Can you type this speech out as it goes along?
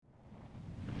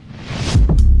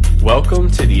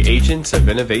Welcome to the Agents of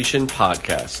Innovation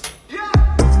podcast,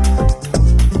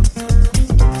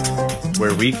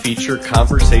 where we feature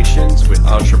conversations with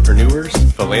entrepreneurs,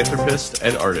 philanthropists,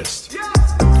 and artists.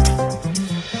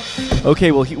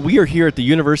 Okay, well, we are here at the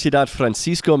Universidad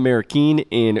Francisco Marroquín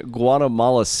in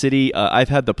Guatemala City. I've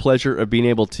had the pleasure of being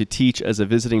able to teach as a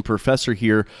visiting professor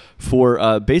here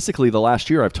for basically the last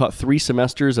year. I've taught 3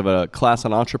 semesters of a class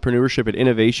on entrepreneurship and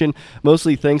innovation,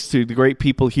 mostly thanks to the great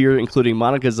people here, including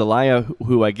Monica Zelaya,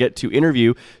 who I get to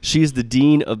interview. She's the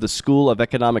Dean of the School of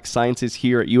Economic Sciences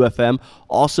here at UFM,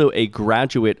 also a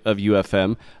graduate of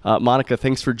UFM. Monica,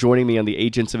 thanks for joining me on the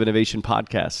Agents of Innovation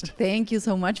podcast. Thank you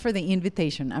so much for the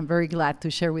invitation. I'm very glad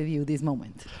to share with you this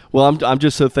moment. Well, I'm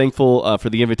just so thankful for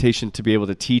the invitation to be able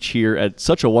to teach here at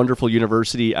such a wonderful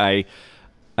university. I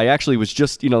actually was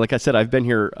just, like I said, I've been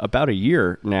here about a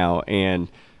year now, and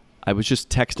I was just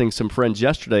texting some friends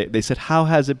yesterday. They said, "How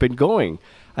has it been going?"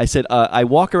 I said, I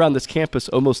walk around this campus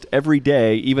almost every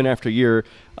day, even after a year,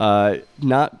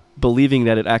 not believing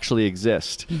that it actually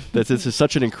exists. That this is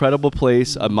such an incredible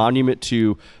place, a monument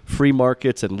to free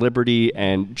markets and liberty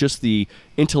and just the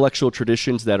intellectual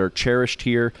traditions that are cherished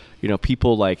here.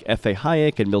 People like F.A.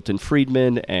 Hayek and Milton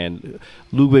Friedman and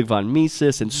Ludwig von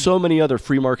Mises and so many other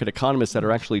free market economists that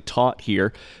are actually taught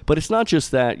here. But it's not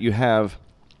just that you have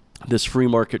this free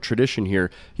market tradition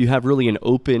here. You have really an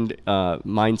open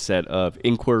mindset of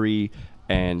inquiry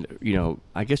and,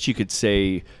 I guess you could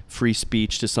say free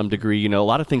speech to some degree. A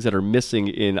lot of things that are missing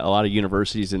in a lot of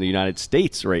universities in the United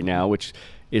States right now, which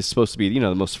is supposed to be,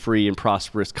 the most free and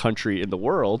prosperous country in the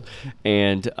world.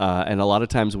 And a lot of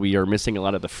times we are missing a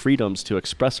lot of the freedoms to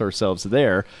express ourselves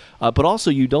there. But also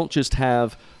you don't just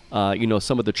have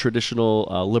some of the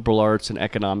traditional liberal arts and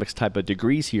economics type of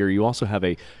degrees here. You also have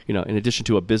in addition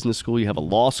to a business school, you have a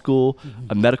law school,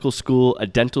 a medical school, a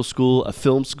dental school, a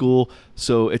film school.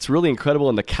 So it's really incredible.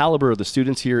 And the caliber of the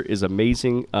students here is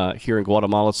amazing here in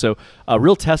Guatemala. So a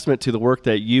real testament to the work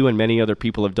that you and many other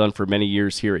people have done for many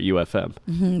years here at UFM.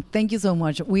 Mm-hmm. Thank you so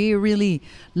much. We really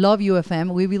love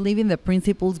UFM. We believe in the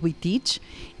principles we teach.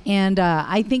 And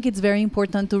I think it's very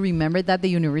important to remember that the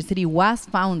university was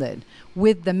founded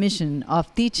with the mission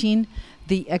of teaching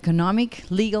the economic,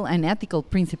 legal, and ethical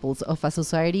principles of a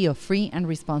society of free and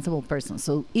responsible persons.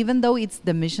 So even though it's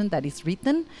the mission that is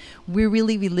written, we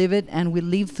really believe it and we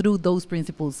live through those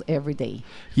principles every day.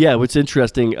 Yeah, what's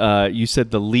interesting, you said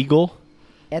the legal,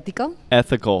 ethical,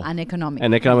 and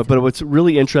economic. But what's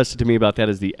really interesting to me about that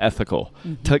is the ethical.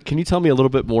 Mm-hmm. Can you tell me a little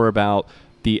bit more about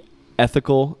the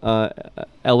ethical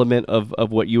element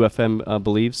of what UFM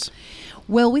believes?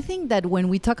 Well, we think that when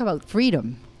we talk about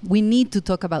freedom, we need to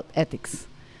talk about ethics.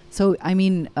 So,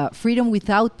 freedom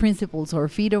without principles or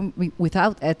freedom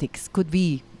without ethics could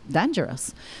be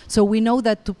dangerous. So we know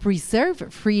that to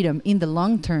preserve freedom in the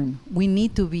long term, we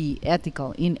need to be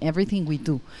ethical in everything we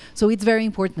do. So it's very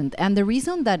important. And the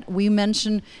reason that we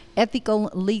mention ethical,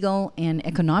 legal, and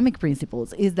economic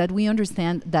principles is that we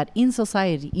understand that in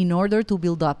society, in order to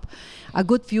build up a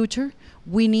good future,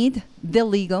 we need the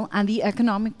legal and the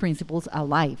economic principles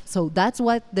alive. So that's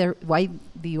why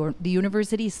the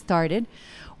university started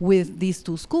with these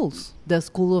 2 schools, the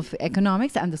School of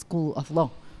Economics and the School of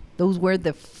Law. Those were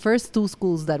the first 2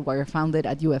 schools that were founded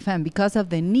at UFM because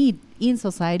of the need in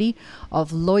society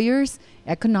of lawyers,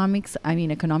 economic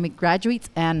graduates,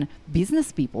 and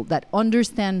business people that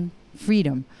understand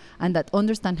freedom and that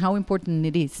understand how important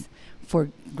it is for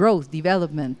growth,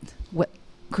 development,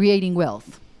 creating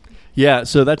wealth. Yeah,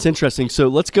 so that's interesting. So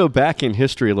let's go back in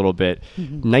history a little bit.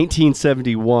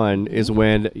 1971 is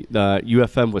when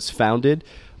UFM was founded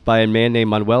by a man named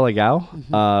Manuel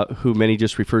Ayau, who many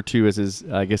just refer to as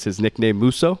his nickname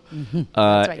Musso.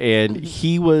 That's right. And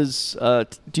he was,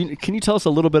 can you tell us a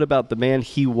little bit about the man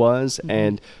he was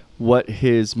and what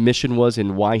his mission was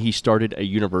and why he started a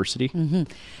university?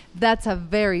 That's a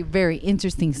very, very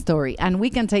interesting story. And we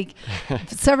can take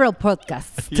several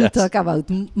podcasts to talk about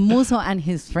Musso and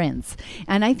his friends.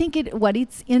 And I think what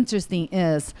it's interesting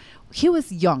is he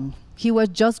was young. He was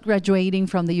just graduating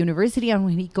from the university, and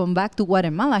when he came back to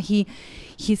Guatemala, he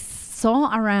saw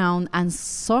around and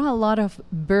saw a lot of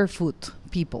barefoot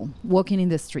people walking in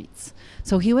the streets.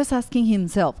 So he was asking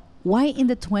himself, why in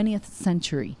the 20th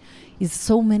century is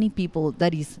so many people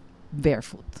that is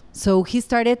barefoot? So he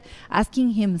started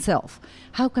asking himself,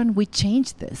 how can we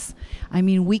change this?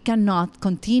 We cannot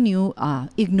continue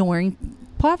ignoring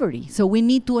poverty. So we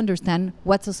need to understand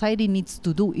what society needs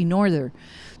to do in order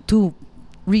to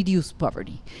reduce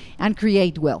poverty and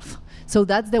create wealth. So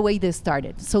that's the way they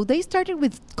started. So they started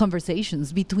with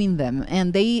conversations between them,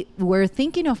 and they were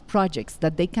thinking of projects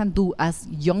that they can do as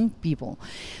young people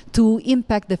to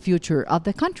impact the future of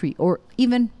the country, or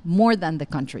even more than the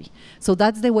country. So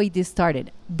that's the way this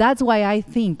started. That's why I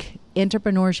think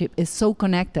entrepreneurship is so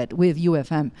connected with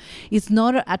UFM. It's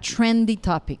not a trendy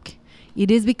topic. It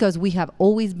is because we have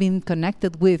always been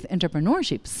connected with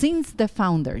entrepreneurship since the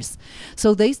founders.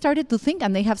 So they started to think,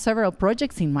 and they have several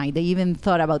projects in mind. They even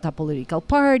thought about a political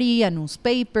party, a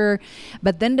newspaper.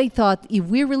 But then they thought, if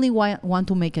we really want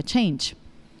to make a change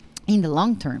in the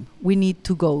long term, we need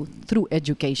to go through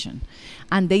education.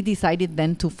 And they decided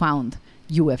then to found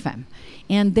UFM.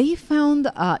 And they found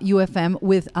UFM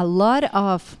with a lot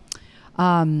of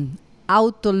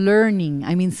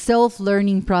auto-learning,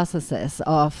 self-learning processes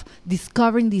of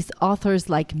discovering these authors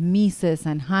like Mises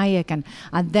and Hayek,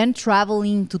 and then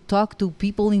traveling to talk to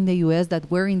people in the US that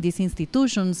were in these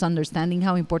institutions, understanding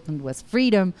how important was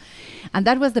freedom. And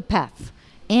that was the path.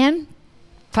 And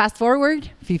fast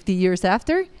forward, 50 years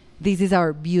after, this is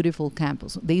our beautiful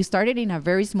campus. They started in a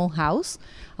very small house,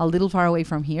 a little far away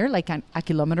from here, like a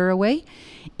kilometer away.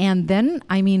 And then,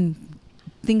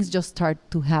 things just start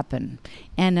to happen.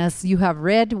 And as you have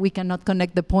read, we cannot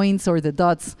connect the points or the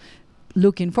dots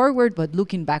looking forward, but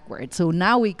looking backward. So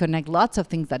now we connect lots of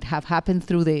things that have happened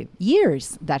through the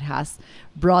years that has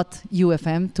brought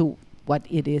UFM to what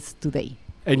it is today.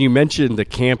 And you mentioned the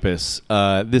campus.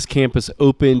 This campus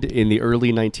opened in the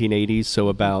early 1980s, so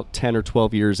about 10 or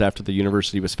 12 years after the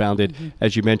university was founded. Mm-hmm.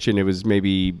 As you mentioned, it was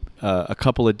maybe a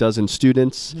couple of dozen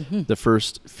students the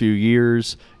first few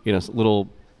years, a little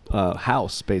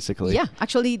house, basically. Yeah,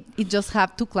 actually, it just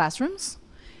have 2 classrooms,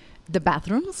 the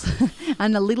bathrooms,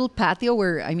 and a little patio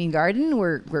garden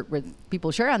where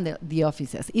people share, and the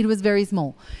offices. It was very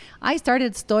small. I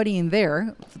started studying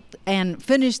there and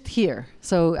finished here.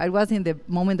 So I was in the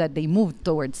moment that they moved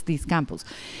towards this campus.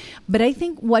 But I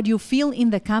think what you feel in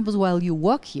the campus while you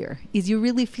walk here is you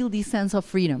really feel this sense of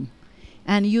freedom.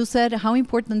 And you said how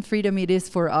important freedom it is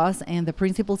for us and the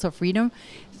principles of freedom.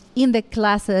 In the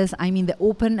classes, the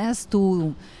openness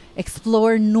to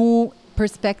explore new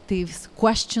perspectives,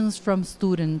 questions from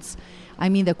students.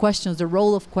 The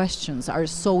role of questions are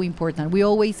so important. We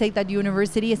always say that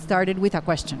university started with a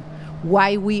question,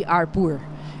 why we are poor.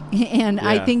 And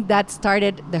I think that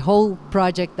started the whole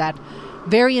project that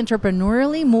very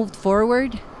entrepreneurially moved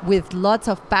forward with lots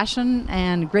of passion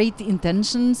and great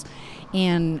intentions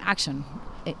and action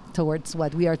towards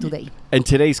what we are today. And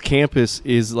today's campus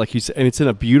is, like you said, and it's in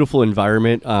a beautiful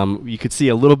environment. You could see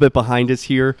a little bit behind us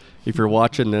here if you're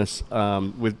watching this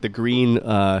with the green.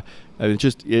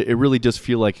 It really does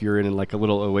feel like you're in like a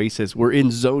little oasis. We're in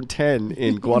Zone 10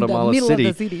 in Guatemala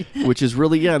City, which is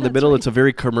really, in the middle. Right. It's a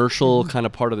very commercial kind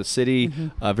of part of the city,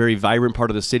 a very vibrant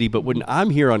part of the city. But when I'm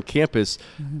here on campus,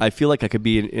 I feel like I could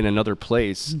be in another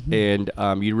place. And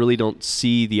you really don't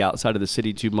see the outside of the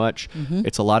city too much.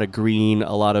 It's a lot of green,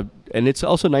 and it's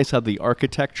also nice how the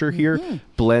architecture here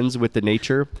blends with the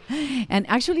nature. And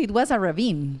actually, it was a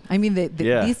ravine.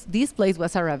 This place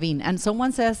was a ravine. And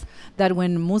someone says that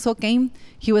when Musso came,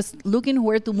 he was looking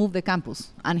where to move the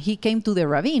campus. And he came to the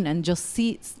ravine and just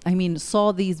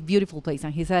saw this beautiful place.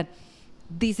 And he said,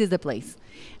 this is the place.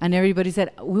 And everybody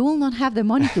said, we will not have the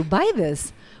money to buy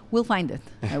this. We'll find it.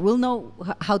 We'll know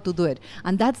how to do it.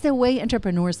 And that's the way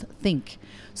entrepreneurs think.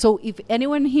 So if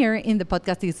anyone here in the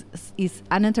podcast is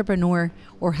an entrepreneur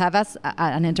or have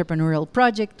an entrepreneurial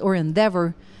project or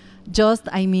endeavor, just,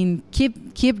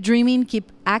 keep dreaming,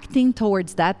 keep acting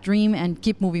towards that dream, and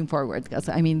keep moving forward. Because,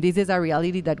 this is a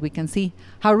reality that we can see.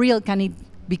 How real can it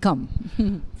become?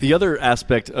 The other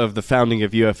aspect of the founding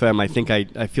of UFM, I think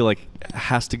I feel like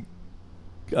has to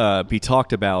be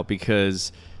talked about,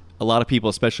 because a lot of people,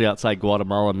 especially outside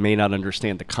Guatemala, may not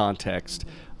understand the context.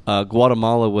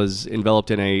 Guatemala was enveloped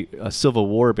in a civil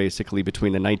war, basically,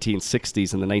 between the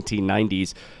 1960s and the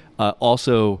 1990s.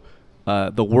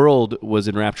 The world was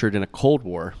enraptured in a Cold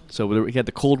War. So we had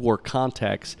the Cold War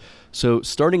context. So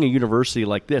starting a university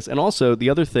like this, and also the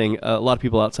other thing a lot of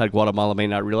people outside Guatemala may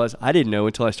not realize, I didn't know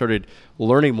until I started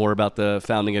learning more about the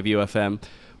founding of UFM,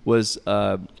 was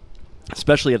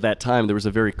especially at that time, there was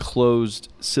a very closed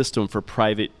system for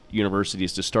private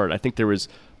universities to start. I think there was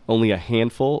only a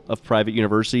handful of private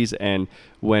universities, and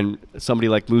when somebody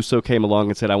like Musso came along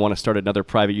and said, I want to start another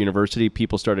private university,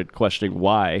 people started questioning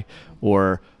why,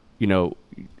 or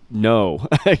no,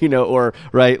 or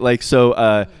right, like,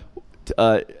 so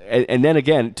and then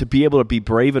again, to be able to be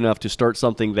brave enough to start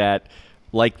something that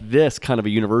like this kind of a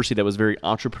university that was very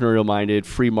entrepreneurial minded,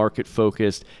 free market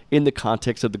focused, in the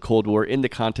context of the Cold War, in the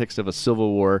context of a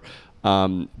civil war,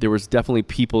 there was definitely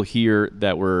people here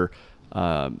that were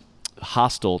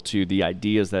hostile to the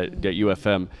ideas that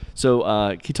UFM. So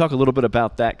can you talk a little bit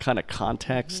about that kind of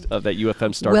context of that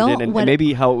UFM started in, and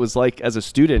maybe how it was like as a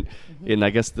student in, I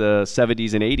guess, the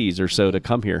 70s and 80s or so to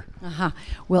come here?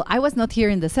 Well, I was not here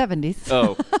in the 70s.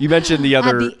 Oh, you mentioned the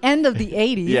other... At the end of the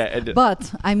 80s. Yeah.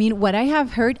 But, I mean, what I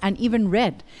have heard and even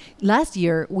read, last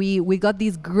year we got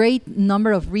this great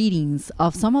number of readings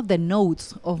of some of the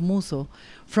notes of Musso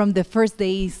from the first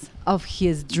days of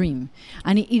his dream.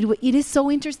 And it is so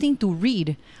interesting to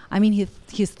read, I mean,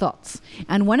 his thoughts.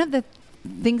 And one of the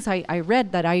things I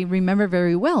read that I remember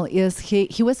very well is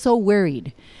he was so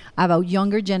worried about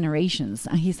younger generations.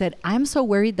 And he said, I'm so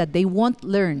worried that they won't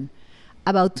learn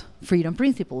about freedom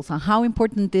principles and how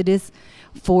important it is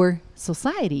for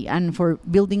society and for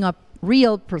building up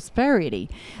real prosperity.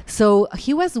 So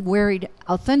he was worried,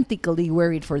 authentically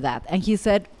worried for that. And he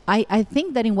said, I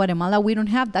think that in Guatemala, we don't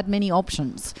have that many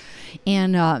options.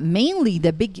 And mainly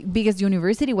the biggest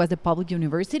university was the public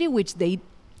university, which they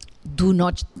do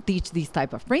not teach these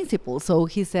type of principles. So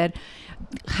he said,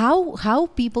 how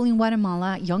people in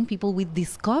Guatemala, young people, will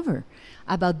discover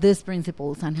about these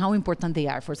principles and how important they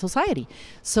are for society.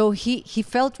 So he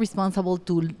felt responsible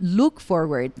to look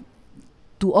forward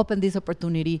to open this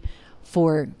opportunity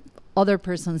for other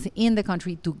persons in the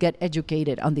country to get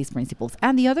educated on these principles.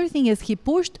 And the other thing is he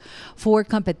pushed for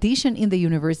competition in the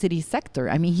university sector.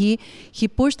 I mean, he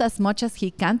pushed as much as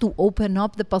he can to open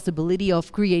up the possibility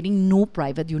of creating new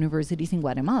private universities in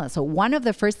Guatemala. So one of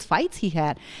the first fights he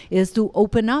had is to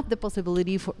open up the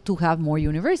possibility to have more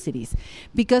universities,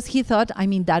 because he thought, I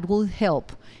mean, that will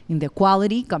help in the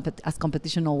quality, as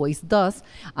competition always does,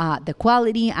 the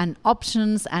quality and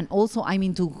options, and also, I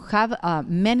mean, to have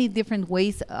many different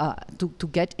ways to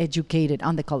get educated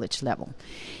on the college level.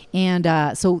 And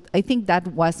so I think that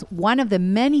was one of the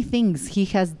many things he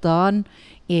has done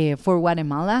for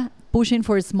Guatemala, pushing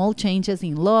for small changes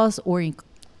in laws or in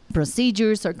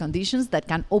procedures or conditions that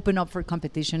can open up for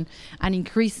competition and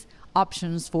increase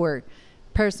options for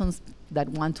persons that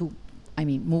want to, I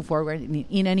mean, move forward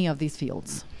in any of these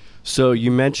fields. So you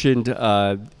mentioned,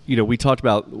 we talked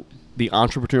about the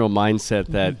entrepreneurial mindset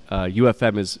that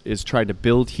UFM is trying to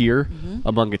build here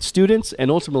among its students and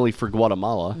ultimately for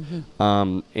Guatemala.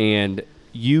 And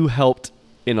you helped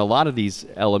in a lot of these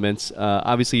elements.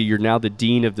 Obviously, you're now the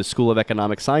Dean of the School of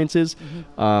Economic Sciences.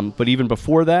 But even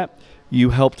before that, you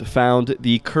helped found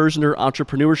the Kerzner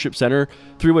Entrepreneurship Center,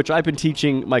 through which I've been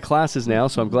teaching my classes now,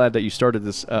 so I'm glad that you started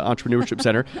this Entrepreneurship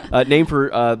Center, named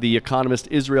for the economist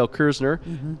Israel Kerzner.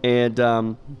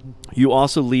 And you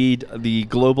also lead the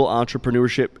Global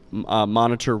Entrepreneurship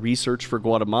Monitor Research for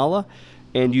Guatemala,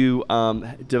 and you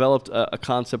developed a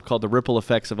concept called the ripple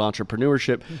effects of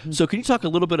entrepreneurship. So can you talk a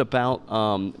little bit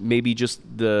about maybe just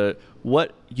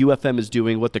what UFM is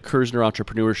doing, what the Kerzner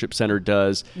Entrepreneurship Center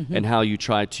does, and how you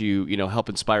try to help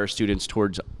inspire students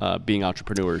towards being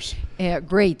entrepreneurs?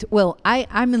 Great. Well,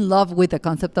 I'm in love with the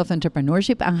concept of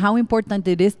entrepreneurship and how important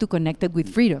it is to connect it with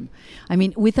freedom. I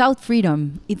mean, without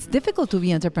freedom, it's difficult to be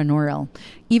entrepreneurial,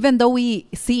 even though we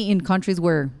see in countries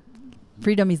where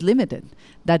freedom is limited,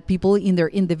 that people in their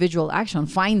individual action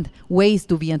find ways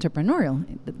to be entrepreneurial.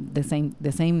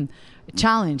 The same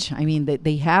challenge. I mean,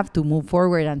 they have to move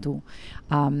forward and to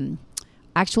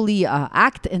actually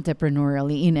act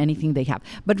entrepreneurially in anything they have.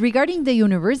 But regarding the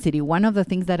university, one of the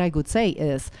things that I could say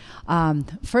is,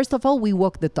 first of all, we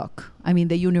walk the talk. I mean,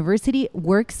 the university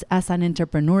works as an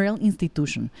entrepreneurial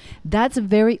institution. That's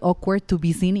very awkward to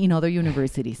be seen in other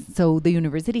universities. So the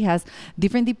university has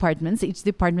different departments. Each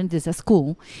department is a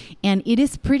school, and it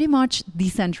is pretty much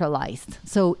decentralized.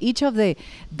 So each of the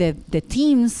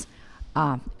teams,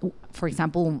 for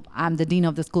example, I'm the dean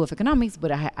of the School of Economics,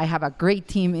 but I have a great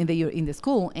team in the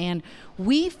school, and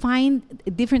we find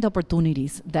different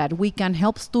opportunities that we can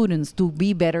help students to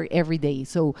be better every day.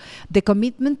 So the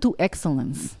commitment to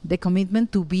excellence, the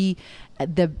commitment to be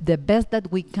the best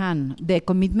that we can, the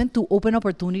commitment to open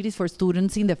opportunities for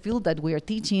students in the field that we are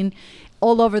teaching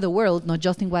all over the world, not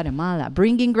just in Guatemala,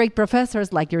 bringing great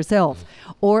professors like yourself,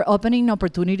 or opening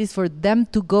opportunities for them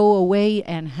to go away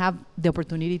and have the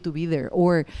opportunity to be there,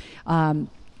 or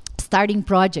starting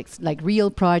projects, like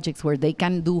real projects where they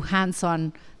can do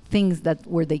hands-on things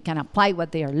where they can apply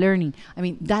what they are learning. I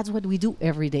mean, that's what we do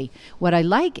every day. What I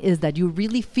like is that you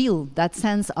really feel that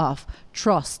sense of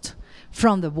trust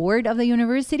from the board of the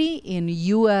university in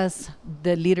you as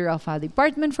the leader of a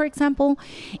department, for example,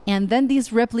 and then this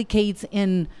replicates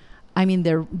in, I mean,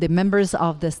 the members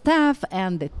of the staff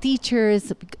and the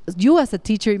teachers. You as a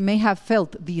teacher may have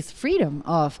felt this freedom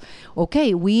of,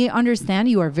 okay, we understand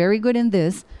you are very good in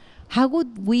this. How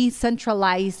would we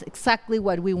centralize exactly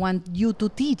what we want you to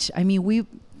teach? I mean,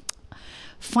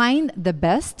 find the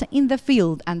best in the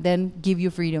field and then give you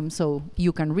freedom so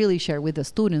you can really share with the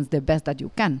students the best that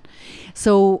you can.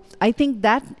 So I think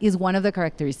that is one of the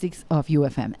characteristics of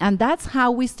UFM. And that's how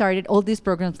we started all these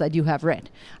programs that you have read.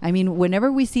 I mean,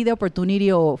 whenever we see the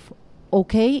opportunity of,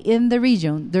 okay, in the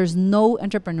region, there's no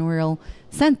entrepreneurial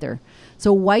center.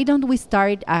 So why don't we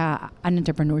start an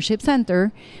entrepreneurship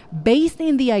center based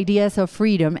in the ideas of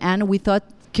freedom? And we thought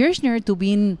Kirchner to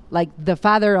be like the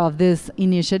father of this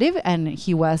initiative, and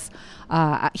he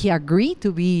agreed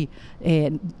to be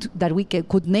that we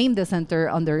could name the center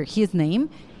under his name,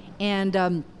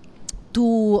 and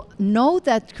to know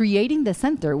that creating the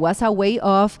center was a way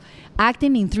of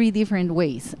acting in 3 different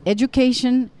ways: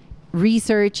 education,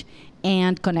 research,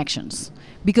 and connections.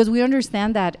 Because we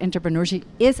understand that entrepreneurship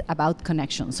is about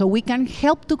connections. So we can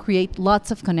help to create lots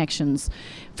of connections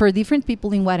for different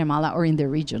people in Guatemala or in the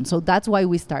region. So that's why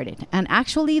we started. And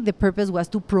actually the purpose was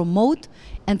to promote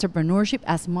entrepreneurship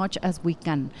as much as we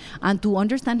can and to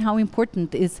understand how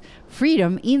important is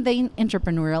freedom in the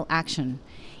entrepreneurial action.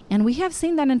 And we have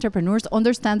seen that entrepreneurs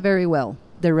understand very well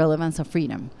the relevance of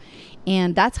freedom.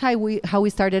 And that's how we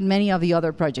started many of the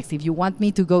other projects. If you want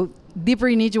me to go deeper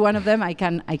in each one of them, I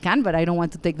can, but I don't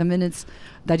want to take the minutes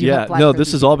that you have planned. No,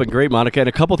 this has all been great, Monica. And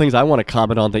a couple things I want to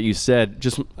comment on that you said,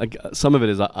 just some of it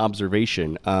is an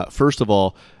observation. First of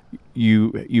all,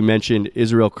 you mentioned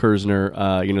Israel Kirzner,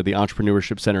 the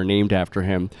Entrepreneurship Center named after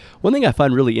him. One thing I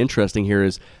find really interesting here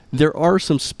is there are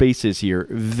some spaces here,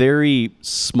 very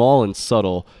small and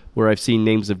subtle, where I've seen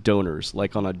names of donors,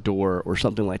 like on a door or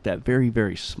something like that, very,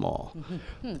 very small.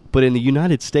 Mm-hmm. But in the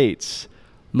United States,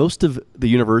 most of the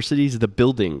universities, the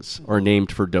buildings are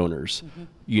named for donors.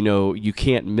 Mm-hmm. You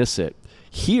can't miss it.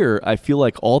 Here, I feel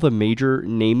like all the major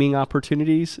naming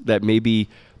opportunities that maybe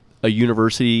a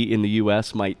university in the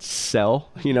U.S. might sell,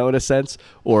 in a sense,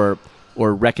 or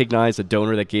recognize a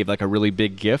donor that gave like a really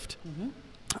big gift.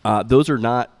 Mm-hmm. Those are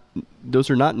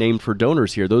not named for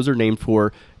donors here. Those are named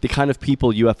for the kind of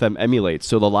people UFM emulates.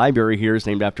 So the library here is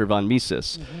named after von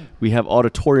Mises. Mm-hmm. We have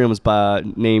auditoriums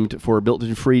named for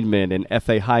Milton Friedman and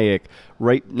F.A. Hayek.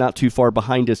 Right, not too far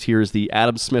behind us here is the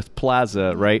Adam Smith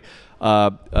Plaza, right?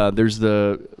 There's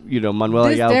the, Manuel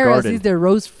Ayala Garden. This is the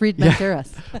Rose Friedman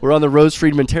Terrace. We're on the Rose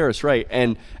Friedman Terrace, right.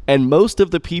 And most of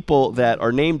the people that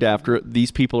are named after, these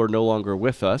people are no longer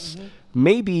with us. Mm-hmm.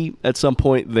 Maybe at some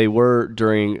point they were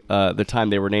during the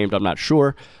time they were named. I'm not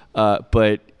sure,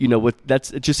 but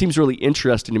it just seems really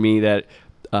interesting to me that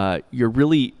you're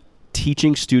really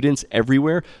teaching students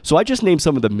everywhere. So I just named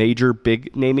some of the major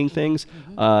big naming things.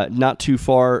 Mm-hmm. Not too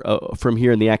far from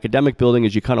here in the academic building,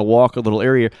 as you kind of walk a little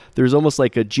area, there's almost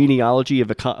like a genealogy of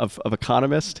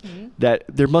economists. Mm-hmm. That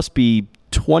there must be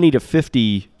 20 to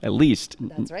 50 at least.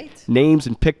 That's right. Names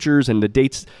and pictures and the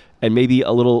dates, and maybe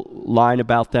a little line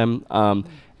about them.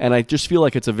 And I just feel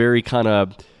like it's a very kind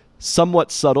of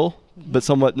somewhat subtle, but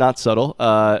somewhat not subtle,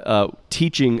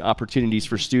 teaching opportunities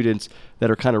for students that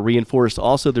are kind of reinforced.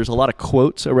 Also, there's a lot of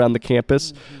quotes around the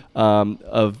campus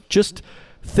of just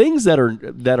things that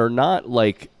are not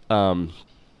like,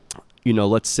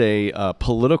 let's say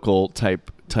political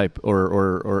type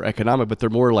or economic, but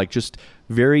they're more like just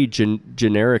very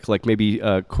generic, like maybe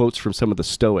quotes from some of the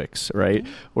Stoics, right?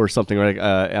 Mm-hmm. Or something like,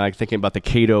 and I'm thinking about the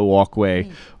Cato walkway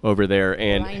over there.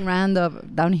 And Ayn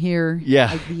Rand down here,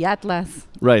 like the Atlas.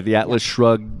 Right, the Atlas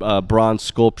Shrugged, bronze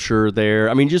sculpture there.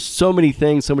 I mean, just so many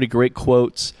things, so many great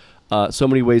quotes, so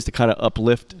many ways to kind of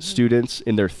uplift students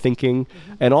in their thinking.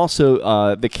 Mm-hmm. And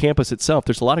also the campus itself,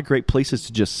 there's a lot of great places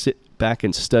to just sit back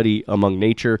and study among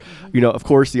nature. Mm-hmm. Of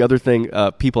course, the other thing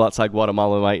people outside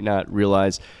Guatemala might not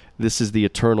realize, this is the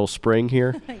eternal spring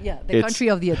here. The country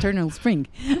of the eternal spring.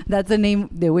 That's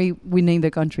the way we name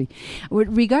the country.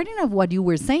 Regarding of what you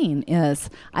were saying is,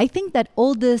 I think that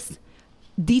all these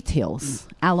details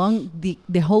along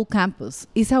the whole campus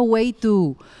is a way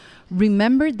to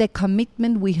remember the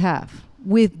commitment we have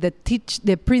with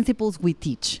the principles we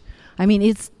teach. I mean,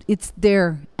 it's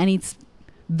there and it's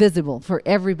visible for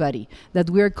everybody that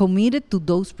we are committed to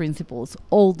those principles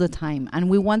all the time, and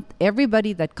we want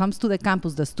everybody that comes to the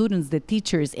campus, the students, the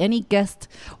teachers, any guest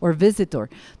or visitor,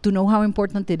 to know how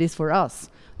important it is for us,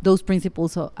 those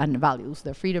principles and values,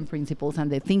 the freedom principles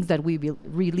and the things that we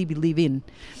really believe in.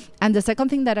 And the second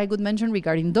thing that I could mention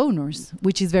regarding donors,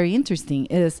 which is very interesting,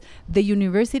 is the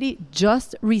university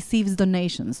just receives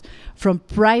donations from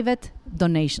private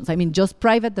donations. I mean, just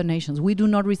private donations. We do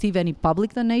not receive any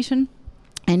public donation.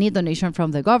 any donation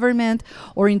from the government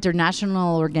or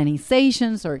international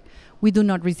organizations, or we do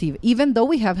not receive, even though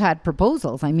we have had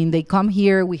proposals. I mean, they come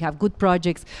here, we have good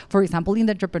projects. For example, in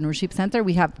the Entrepreneurship Center,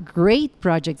 we have great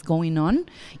projects going on,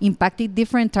 impacting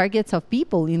different targets of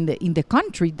people in the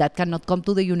country that cannot come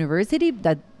to the university,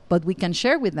 but we can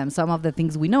share with them some of the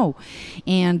things we know.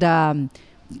 And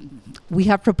we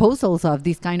have proposals of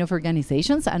these kind of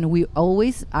organizations, and we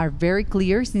always are very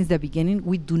clear since the beginning,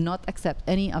 we do not accept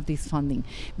any of this funding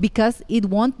because it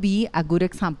won't be a good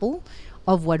example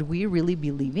of what we really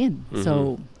believe in.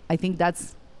 So I think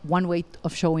that's one way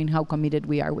of showing how committed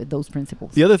we are with those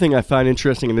principles. The other thing I find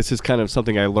interesting, and this is kind of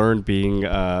something I learned being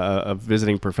a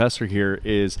visiting professor here,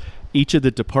 is each of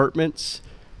the departments,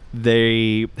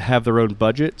 they have their own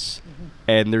budgets,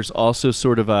 and there's also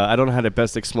sort of I don't know how to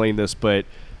best explain this, but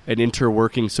an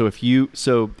interworking.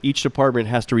 So each department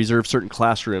has to reserve certain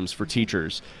classrooms for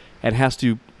teachers and has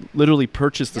to literally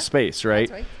purchase the space, right?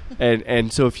 That's right.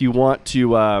 And so if you want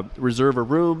to reserve a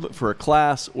room for a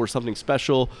class or something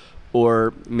special,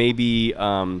 or maybe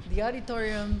the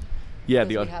auditorium. Yeah,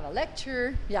 we have a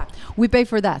lecture. Yeah, we pay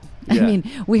for that. Yeah. I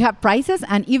mean, we have prices,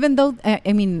 and even though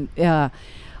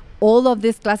all of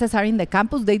these classes are in the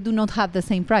campus, they do not have the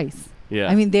same price. Yeah.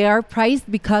 I mean, they are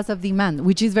priced because of demand,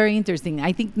 which is very interesting.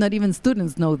 I think not even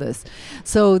students know this.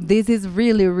 So this is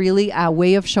really, really a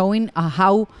way of showing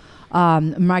how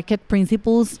market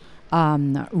principles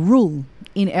rule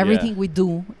in everything we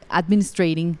do,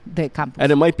 administrating the campus.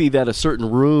 And it might be that a certain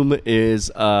room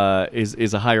is a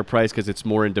higher price because it's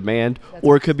more in demand,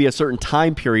 or it could be a certain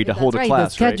time period to hold a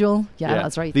class. The schedule. Right? Yeah,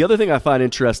 that's right. The other thing I find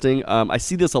interesting, I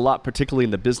see this a lot, particularly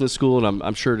in the business school, and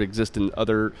I'm sure it exists in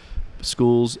other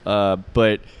schools,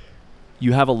 but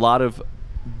you have a lot of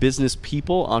business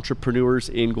people, entrepreneurs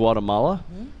in Guatemala.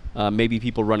 Maybe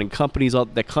people running companies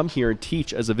that come here and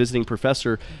teach as a visiting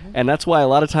professor, and that's why a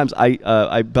lot of times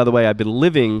I by the way, I've been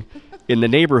living in the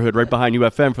neighborhood right behind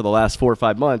UFM for the last 4 or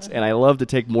 5 months, and I love to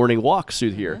take morning walks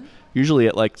through here, usually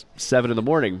at like 7 in the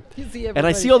morning, and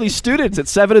I see all these students at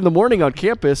 7 in the morning on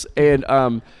campus, and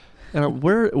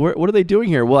where what are they doing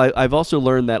here? Well, I've also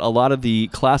learned that a lot of the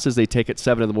classes they take at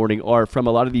 7 in the morning are from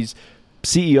a lot of these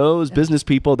CEOs, business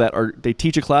people they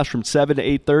teach a class from 7 to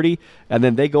 8:30, and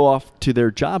then they go off to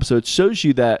their job. So it shows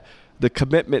you that the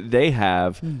commitment they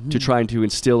have to trying to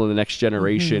instill in the next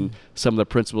generation some of the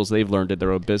principles they've learned in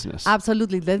their own business.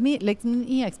 Absolutely. Let me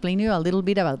explain to you a little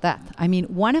bit about that. I mean,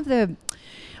 one of the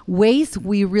ways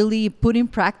we really put in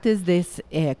practice this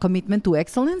commitment to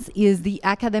excellence is the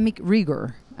academic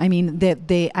rigor. I mean,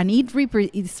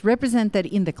 it's represented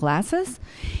in the classes,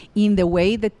 in the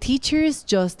way the teachers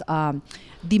just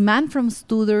demand from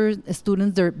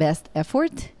students their best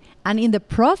effort, and in the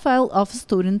profile of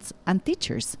students and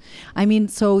teachers. I mean,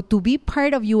 so to be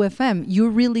part of UFM, you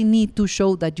really need to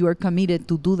show that you are committed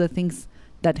to do the things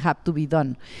that have to be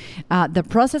done. The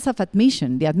process of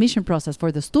admission, the admission process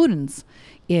for the students,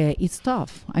 it's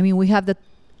tough. I mean, we have the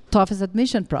toughest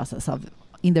admission process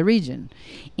in the region,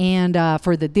 and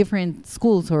for the different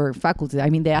schools or faculty.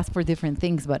 I mean, they ask for different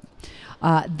things, but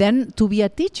then to be a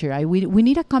teacher, we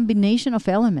need a combination of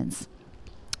elements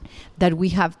that we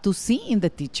have to see in the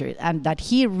teacher, and that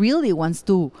he really wants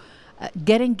to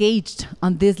get engaged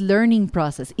on this learning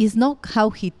process. It's not how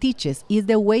he teaches, it's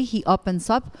the way he opens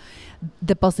up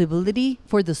the possibility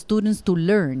for the students to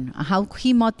learn, how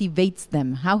he motivates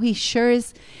them, how he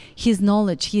shares his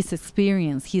knowledge, his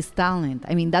experience, his talent.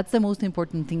 I mean, that's the most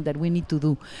important thing that we need to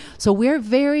do. So we're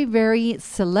very, very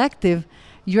selective.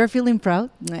 You're feeling proud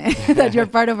that you're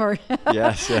part of our...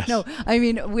 Yes. No, I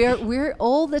mean, we're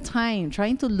all the time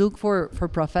trying to look for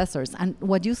professors. And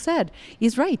what you said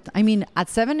is right. I mean, at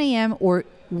 7 a.m. or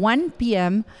 1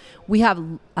 p.m., we have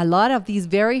a lot of these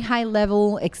very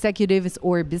high-level executives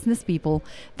or business people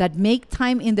that make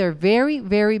time in their very,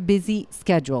 very busy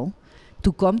schedule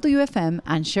to come to UFM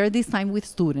and share this time with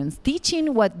students,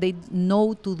 teaching what they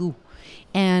know to do.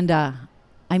 And,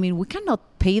 I mean, we cannot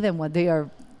pay them what they are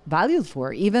valued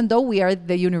for, even though we are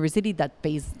the university that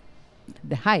pays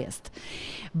the highest.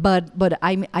 But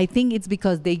I think it's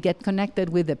because they get connected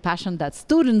with the passion that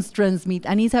students transmit,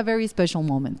 and it's a very special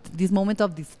moment. This moment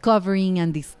of discovering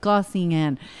and discussing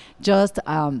and just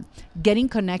getting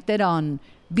connected on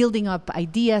building up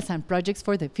ideas and projects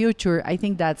for the future. I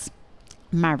think that's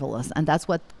marvelous, and that's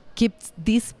what keeps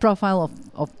this profile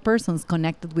of persons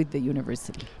connected with the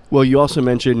university. Well, you also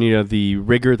mentioned, the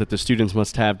rigor that the students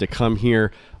must have to come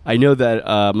here. I know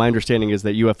that my understanding is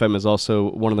that UFM is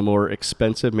also one of the more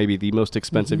expensive, maybe the most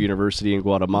expensive university in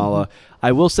Guatemala.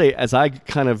 I will say, as I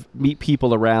kind of meet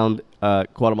people around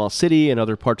Guatemala City and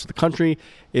other parts of the country,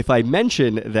 if I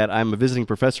mention that I'm a visiting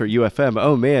professor at UFM,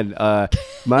 oh man,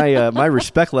 my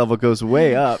respect level goes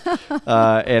way up,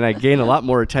 and I gain a lot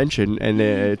more attention, and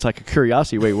it's like a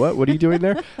curiosity. Wait, what? What are you doing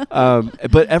there?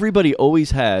 But everybody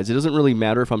always has. It doesn't really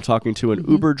matter if I'm talking to an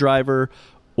Uber driver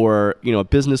or a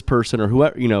business person or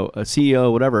whoever, a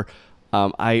CEO, whatever.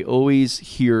 I always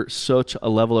hear such a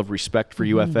level of respect for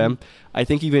UFM. I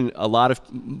think even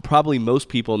probably most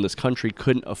people in this country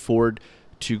couldn't afford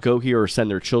to go here or send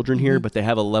their children here, but they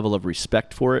have a level of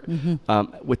respect for it.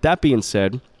 With that being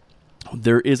said,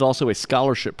 there is also a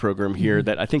scholarship program here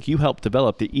that I think you helped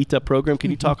develop, the ITA program. Can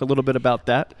you talk a little bit about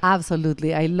that?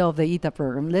 Absolutely. I love the ITA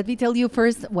program. Let me tell you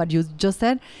first what you just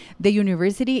said. The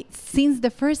university, since the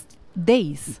first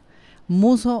days,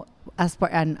 Muso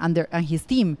and his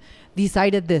team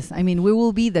decided this. I mean, we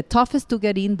will be the toughest to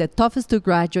get in, the toughest to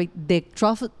graduate, the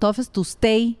toughest to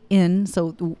stay in.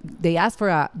 So they asked for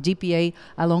a GPA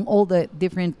along all the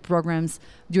different programs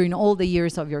during all the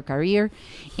years of your career,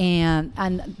 and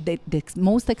the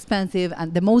most expensive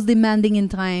and the most demanding in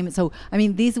time. So, I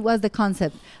mean, this was the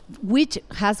concept, which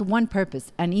has one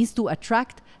purpose, and is to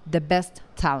attract the best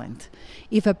talent.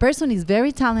 If a person is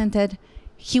very talented,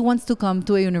 he wants to come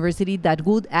to a university that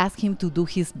would ask him to do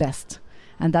his best.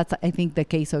 And that's, I think, the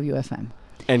case of UFM.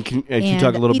 And can you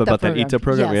talk a little bit about that ITA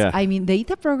program? Yes, I mean, the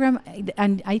ITA program,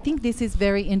 and I think this is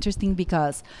very interesting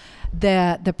because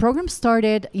the program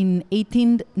started in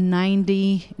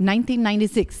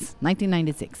 1996.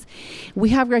 We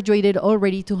have graduated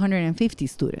already 250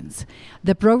 students.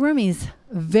 The program is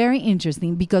very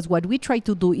interesting because what we try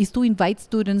to do is to invite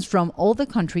students from all the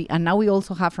country, and now we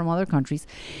also have from other countries,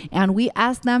 and we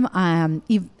ask them to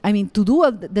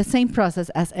do the same process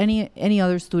as any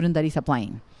other student that is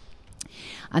applying.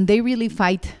 And they really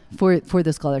fight for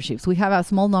the scholarships. We have a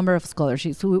small number of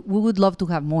scholarships. We would love to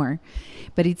have more,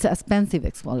 but it's an expensive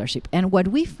scholarship. And what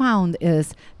we found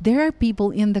is there are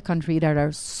people in the country that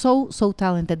are so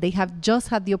talented. They have just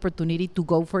had the opportunity to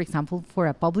go, for example, for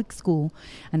a public school,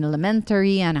 an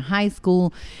elementary and a high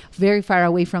school, very far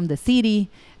away from the city.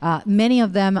 Many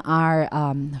of them are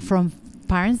from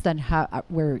parents that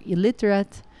were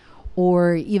illiterate,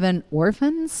 or even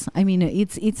orphans. I mean,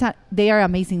 they are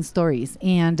amazing stories.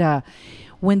 And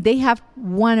when they have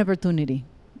one opportunity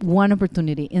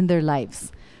in their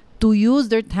lives to use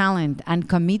their talent and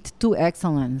commit to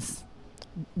excellence,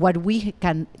 what we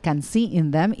can see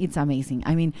in them, it's amazing.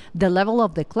 I mean, the level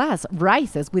of the class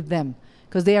rises with them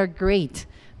because they are great.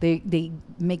 They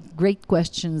make great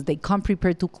questions. They come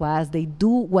prepared to class. They do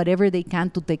whatever they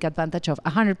can to take advantage of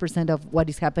 100% of what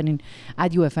is happening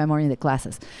at UFM or in the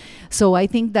classes. So I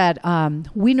think that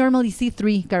we normally see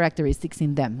 3 characteristics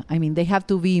in them. I mean, they have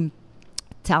to be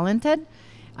talented.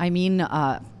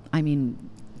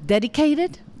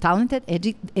 Dedicated, talented,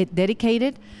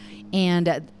 dedicated,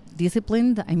 and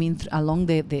disciplined. I mean, along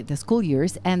the school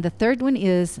years. And the third one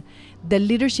is the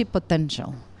leadership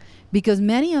potential, because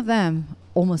many of them,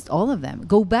 almost all of them,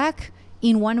 go back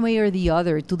in one way or the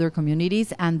other to their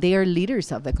communities, and they are leaders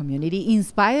of the community,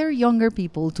 inspire younger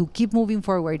people to keep moving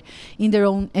forward in their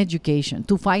own education,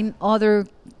 to find other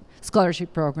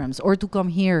scholarship programs, or to come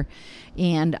here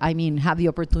and, have the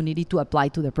opportunity to apply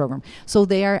to the program. So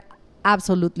they are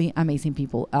absolutely amazing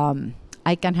people.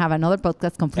 I can have another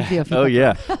podcast completely of Oh,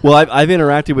 yeah. Well, I've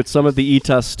interacted with some of the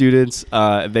ITA students.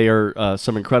 They are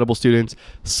some incredible students.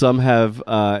 Some have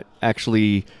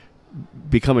actually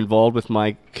become involved with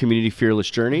my Community Fearless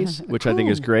Journeys, which I think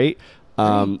is great.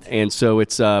 And so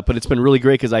but it's been really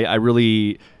great because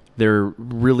they're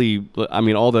really,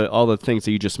 all the things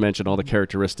that you just mentioned, all the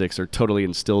characteristics are totally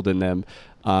instilled in them.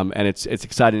 And it's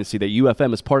exciting to see that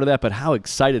UFM is part of that, but how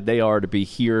excited they are to be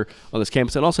here on this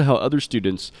campus, and also how other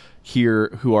students here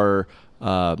who are,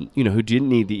 who didn't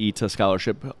need the ITA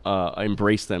scholarship,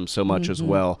 embrace them so much as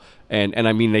well. And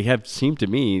they have seemed to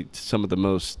me some of the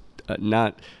most,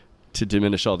 not to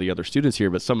diminish all the other students here,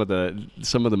 but some of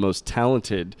the most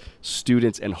talented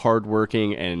students and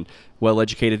hardworking and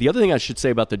well-educated. The other thing I should say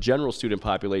about the general student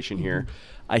population here,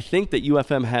 I think that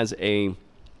UFM has a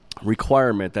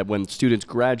requirement that when students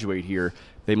graduate here,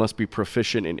 they must be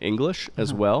proficient in English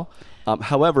as well.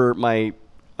 However,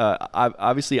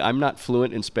 obviously I'm not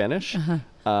fluent in Spanish,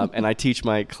 and I teach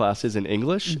my classes in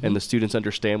English, and the students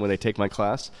understand when they take my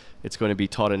class, it's going to be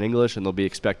taught in English, and they'll be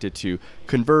expected to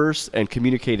converse and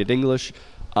communicate in English.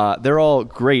 They're all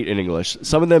great in English.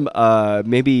 Some of them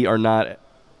maybe are not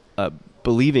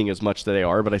believing as much that they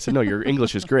are, but I said, no, your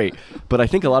English is great. But I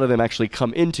think a lot of them actually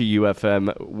come into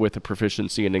UFM with a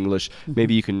proficiency in English.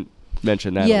 Maybe you can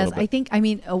mention that a Yes, little bit. I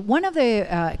think, one of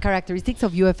the characteristics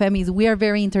of UFM is we are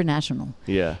very international.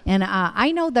 Yeah. And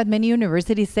I know that many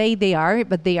universities say they are,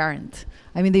 but they aren't.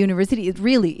 I mean, the university, it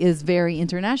really is very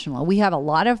international. We have a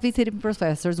lot of visiting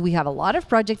professors. We have a lot of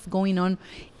projects going on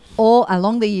all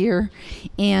along the year.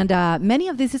 And many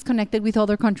of this is connected with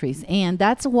other countries. And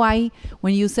that's why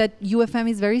when you said UFM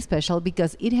is very special,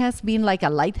 because it has been like a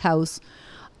lighthouse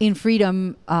in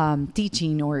freedom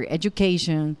teaching or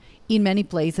education in many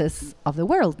places of the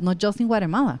world, not just in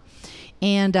Guatemala.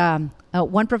 And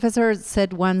one professor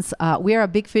said once, we are a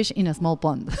big fish in a small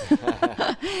pond.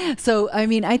 So, I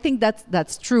mean, I think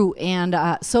that's true. And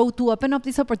so to open up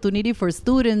this opportunity for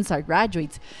students or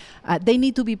graduates, they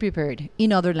need to be prepared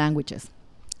in other languages.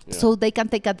 Yeah. So they can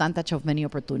take advantage of many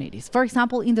opportunities. For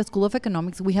example, in the School of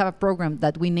Economics, we have a program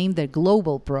that we named the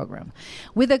Global Program.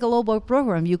 With the Global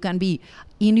Program, you can be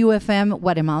in UFM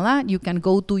Guatemala, you can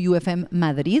go to UFM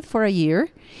Madrid for a year,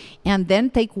 and then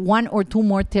take 1 or 2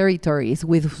 more territories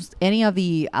with any of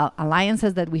the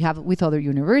alliances that we have with other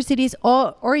universities,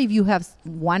 or if you have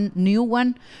one new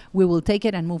one, we will take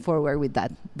it and move forward with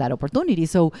that opportunity.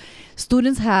 So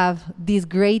students have these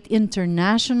great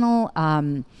international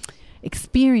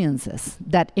experiences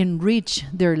that enrich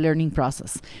their learning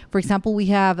process. For example, we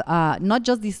have not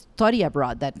just this study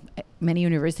abroad that many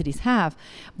universities have,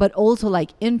 but also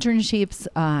like internships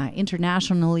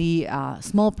internationally,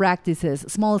 small practices,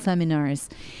 small seminars.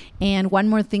 And one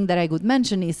more thing that I would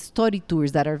mention is study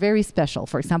tours that are very special.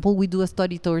 For example, we do a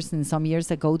study tour since some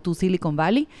years ago to Silicon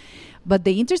Valley. But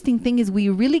the interesting thing is we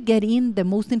really get in the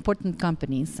most important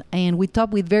companies, and we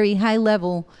talk with very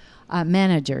high-level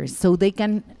managers so they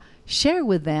can share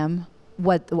with them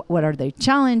what are their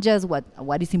challenges,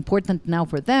 what is important now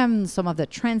for them, some of the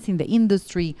trends in the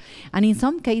industry. And in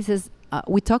some cases,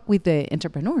 we talk with the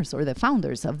entrepreneurs or the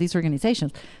founders of these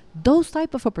organizations. Those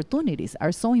type of opportunities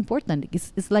are so important.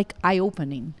 It's like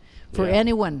eye-opening for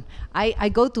anyone. I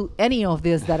go to any of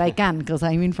this that I can, because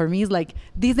I mean, for me, it's like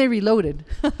Disney Reloaded.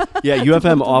 Yeah,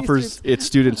 UFM offers its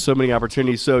students so many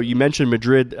opportunities. So you mentioned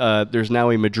Madrid. There's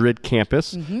now a Madrid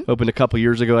campus, opened a couple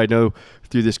years ago. I know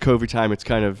through this COVID time, it's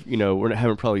kind of, we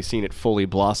haven't probably seen it fully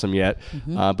blossom yet,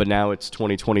 but now it's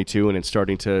 2022 and it's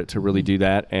starting to really do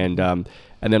that.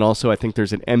 And then also, I think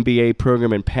there's an MBA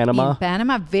program in Panama. In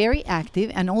Panama, very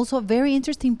active, and also a very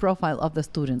interesting profile of the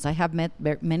students. I have met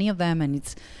many of them, and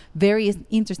it's very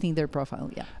interesting, their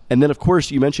profile, yeah. And then, of course,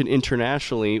 you mentioned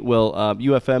internationally. Well,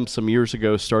 UFM some years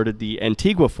ago started the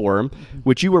Antigua Forum,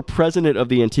 which you were president of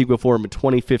the Antigua Forum in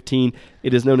 2015.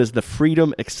 It is known as the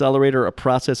Freedom Accelerator, a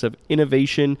process of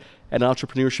innovation and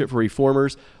entrepreneurship for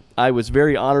reformers. I was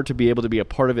very honored to be able to be a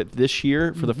part of it this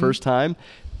year for the first time.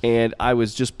 And I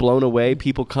was just blown away.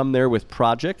 People come there with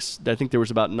projects. I think there was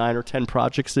about 9 or 10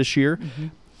 projects this year.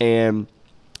 And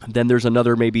then there's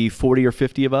another maybe 40 or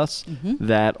 50 of us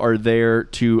that are there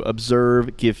to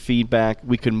observe, give feedback.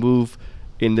 We can move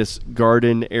in this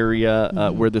garden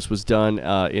area where this was done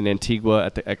in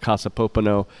Antigua at Casa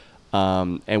Popano.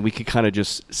 And we could kind of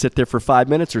just sit there for 5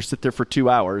 minutes or sit there for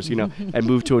 2 hours, and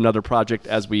move to another project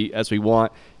as we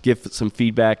want, give some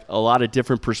feedback, a lot of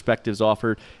different perspectives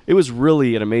offered. It was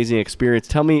really an amazing experience.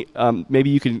 Tell me, maybe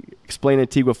you can explain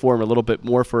Antigua Forum a little bit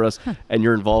more for us and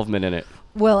your involvement in it.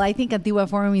 Well, I think Antigua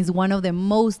Forum is one of the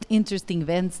most interesting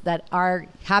events that are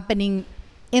happening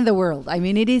in the world. I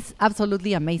mean, it is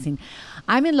absolutely amazing.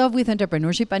 I'm in love with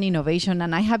entrepreneurship and innovation,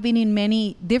 and I have been in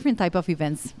many different type of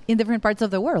events in different parts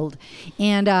of the world.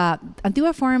 And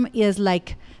Antigua Forum is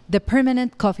like the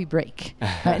permanent coffee break.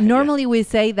 Normally we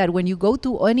say that when you go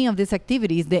to any of these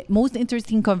activities, the most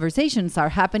interesting conversations are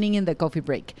happening in the coffee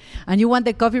break. And you want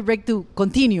the coffee break to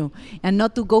continue and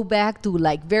not to go back to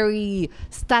like very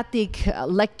static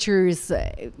lectures,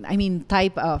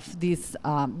 type of this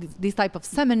type of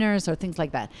seminars or things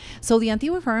like that. So the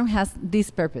Antigua Forum has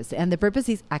this purpose, and the purpose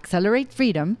is accelerate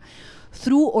freedom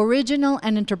through original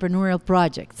and entrepreneurial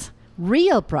projects.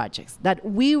 Real projects that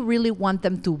we really want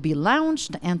them to be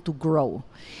launched and to grow.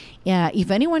 If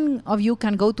anyone of you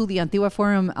can go to the Antigua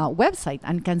Forum website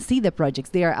and can see the projects,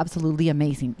 they are absolutely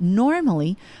amazing.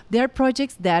 Normally, they are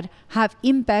projects that have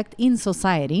impact in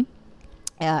society.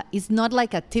 It's not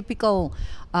like a typical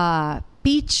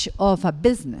pitch of a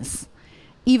business,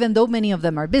 even though many of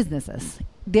them are businesses.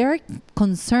 They're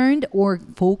concerned or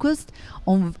focused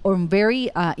on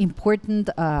very important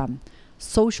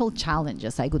social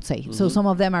challenges, I would say. So some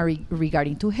of them are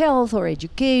regarding to health or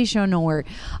education or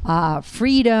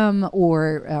freedom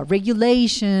or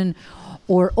regulation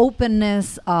or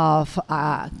openness of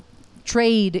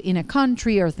trade in a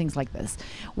country or things like this.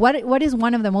 What is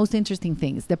one of the most interesting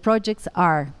things? The projects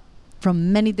are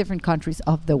from many different countries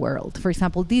of the world. For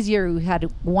example, this year we had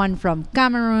one from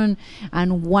Cameroon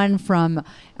and one from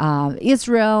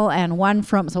Israel and one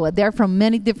from, so they're from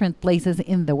many different places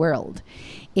in the world.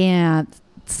 And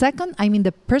second, I mean,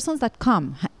 the persons that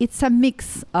come, it's a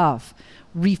mix of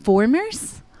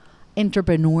reformers,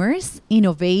 entrepreneurs,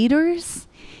 innovators,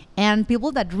 and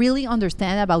people that really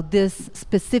understand about these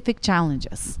specific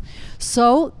challenges.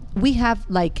 So we have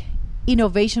like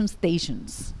innovation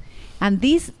stations. And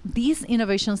these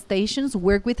innovation stations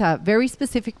work with a very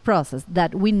specific process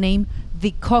that we name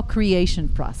the co-creation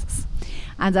process.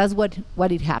 And that's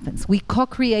what it happens. We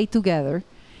co-create together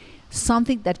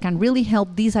something that can really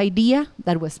help this idea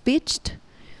that was pitched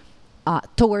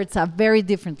towards a very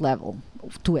different level,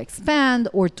 to expand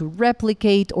or to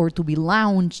replicate or to be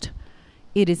launched.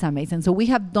 It is amazing. So we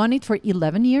have done it for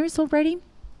 11 years already.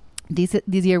 This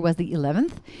year was the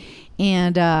 11th.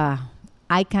 And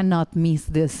I cannot miss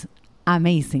this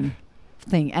amazing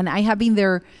thing. And I have been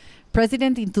their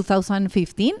president in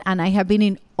 2015, and I have been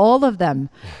in all of them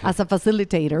as a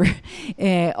facilitator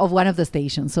of one of the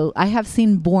stations. So I have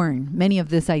seen born many of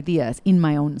these ideas in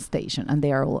my own station, and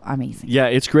they are all amazing. Yeah,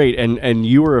 it's great. And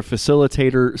you were a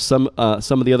facilitator. Some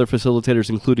of the other facilitators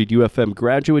included UFM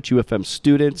graduates, UFM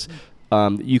students.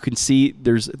 You can see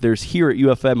there's here at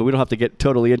UFM, and we don't have to get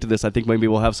totally into this. I think maybe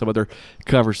we'll have some other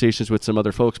conversations with some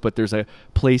other folks, but there's a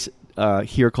place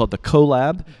here called the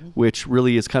CoLab, which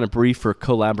really is kind of brief for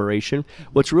collaboration.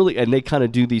 What's really, and they kind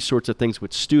of do these sorts of things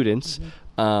with students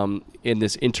in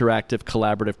this interactive,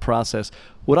 collaborative process.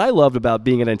 What I loved about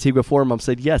being at Antigua Forum, I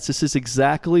said, yes, this is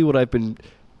exactly what I've been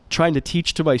trying to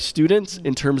teach to my students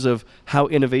in terms of how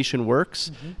innovation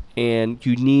works. And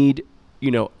you need,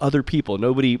 other people.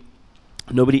 Nobody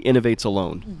innovates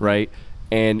alone, right?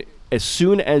 And as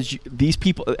soon as these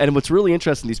people, and what's really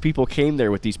interesting, these people came there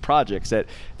with these projects that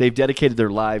they've dedicated their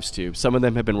lives to. Some of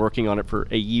them have been working on it for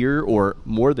a year or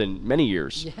more than many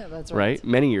years. Yeah, that's right.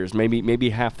 Many years, maybe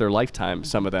half their lifetime,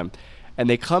 some of them. And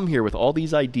they come here with all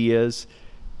these ideas,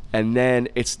 and then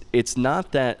it's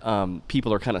not that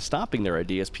people are kind of stopping their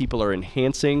ideas. People are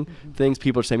enhancing things.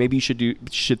 People are saying, maybe you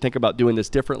should think about doing this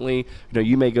differently.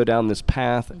 You may go down this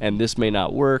path and this may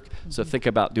not work. So think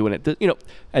about doing it.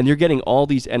 And you're getting all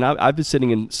these. And I've been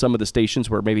sitting in some of the stations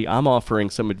where maybe I'm offering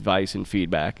some advice and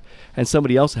feedback, and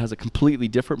somebody else has a completely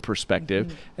different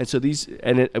perspective. And so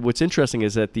what's interesting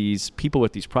is that these people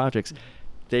with these projects,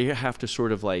 they have to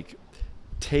sort of like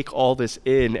take all this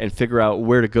in and figure out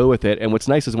where to go with it. And what's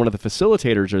nice is one of the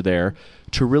facilitators are there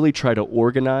to really try to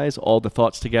organize all the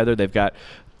thoughts together. They've got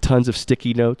tons of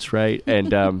sticky notes, right?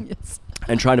 And Yes.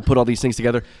 and trying to put all these things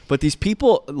together. But these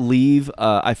people leave,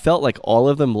 I felt like all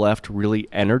of them left really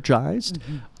energized,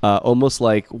 almost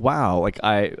like, wow, like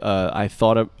I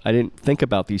thought I didn't think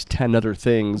about these 10 other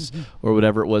things or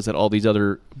whatever it was that all these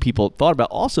other people thought about.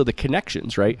 Also the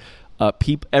connections, right?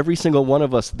 Every single one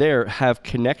of us there have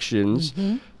connections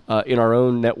in our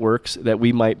own networks that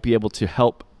we might be able to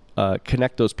help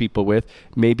connect those people with.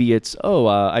 Maybe it's,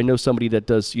 I know somebody that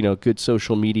does, good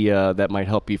social media that might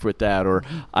help you with that, or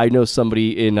I know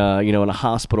somebody in a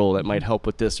hospital that might help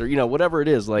with this, or whatever it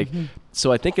is. Like,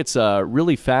 so I think it's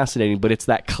really fascinating, but it's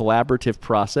that collaborative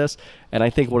process, and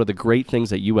I think one of the great things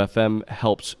that UFM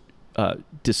helps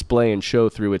display and show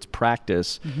through its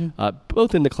practice,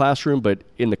 both in the classroom, but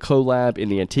in the CoLab, in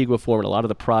the Antigua Forum, and a lot of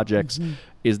the projects,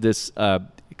 is this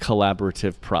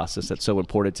collaborative process that's so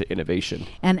important to innovation.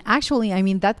 And actually, I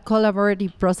mean, that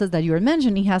collaborative process that you're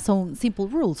mentioning has some simple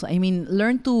rules. I mean,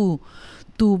 learn to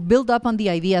build up on the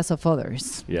ideas of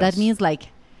others. Yes. That means like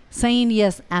saying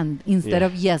yes and instead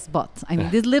of yes but. I mean,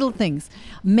 these little things.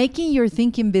 Making your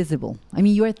thinking visible. I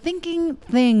mean, you are thinking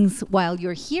things while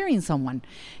you're hearing someone.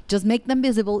 Just make them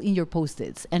visible in your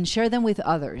Post-its and share them with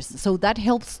others. So that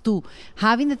helps to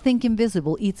having the thinking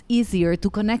visible. It's easier to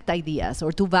connect ideas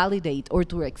or to validate or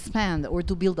to expand or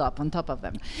to build up on top of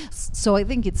them. So I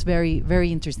think it's very,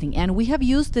 very interesting. And we have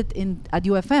used it at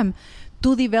UFM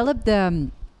to develop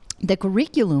the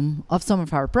curriculum of some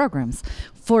of our programs.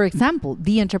 For example,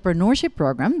 the entrepreneurship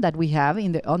program that we have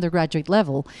in the undergraduate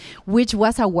level, which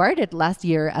was awarded last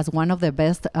year as one of the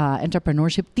best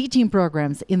entrepreneurship teaching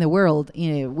programs in the world,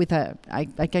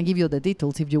 I can give you the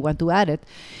details if you want to add it,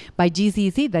 by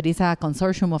GCC, that is a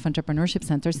consortium of entrepreneurship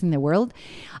centers in the world.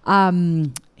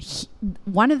 One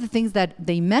of the things that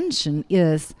they mention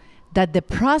is that the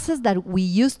process that we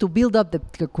use to build up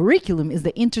the curriculum is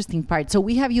the interesting part. So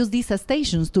we have used these as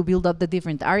stations to build up the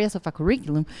different areas of a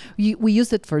curriculum. We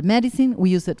use it for medicine, we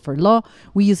use it for law,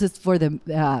 we use it for the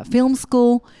film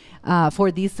school,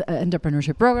 for this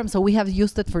entrepreneurship program. So we have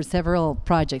used it for several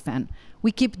projects, and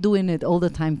we keep doing it all the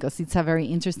time because it's a very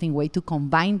interesting way to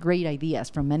combine great ideas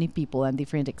from many people and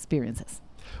different experiences.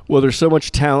 Well, there's so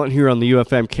much talent here on the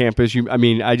UFM campus.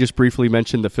 I just briefly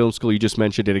mentioned the film school. You just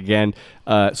mentioned it again.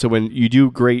 So when you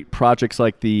do great projects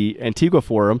like the Antigua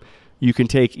Forum, you can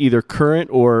take either current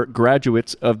or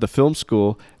graduates of the film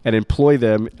school and employ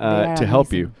them to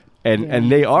help you.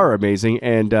 And they are amazing.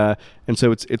 And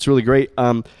so it's really great.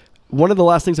 One of the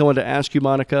last things I wanted to ask you,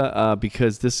 Monica,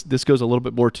 because this goes a little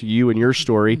bit more to you and your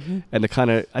story, and the kind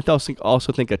of I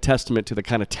also think a testament to the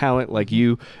kind of talent like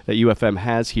you that UFM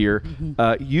has here.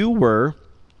 You were,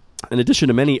 in addition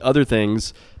to many other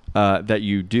things that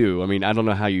you do. I mean, I don't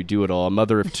know how you do it all. A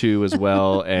mother of two as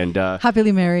well, and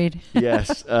happily married.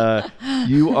 Yes,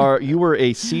 you were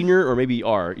a senior, or maybe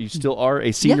you still are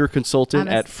a senior consultant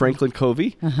at Franklin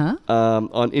Covey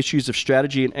on issues of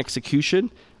strategy and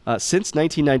execution. Since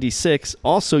 1996.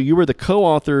 Also, you were the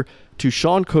co-author to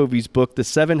Sean Covey's book, The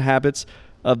 7 Habits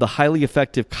of the Highly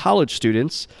Effective College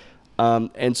Students.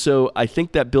 And so I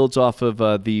think that builds off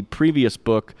of the previous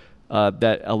book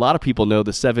that a lot of people know,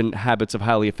 The 7 Habits of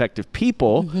Highly Effective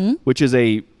People, which is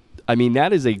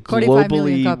that is a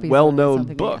globally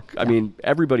well-known book. Like that.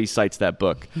 Everybody cites that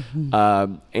book.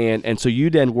 And so you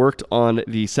then worked on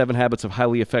the 7 Habits of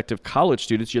Highly Effective College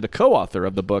Students. You're the co-author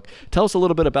of the book. Tell us a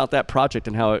little bit about that project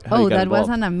and how you got involved. That was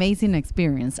an amazing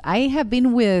experience. I have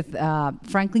been with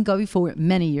Franklin Covey for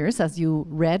many years, as you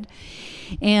read.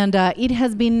 And it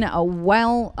has been a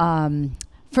while.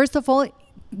 First of all,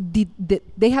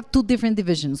 they have two different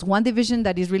divisions. One division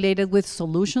that is related with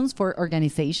solutions for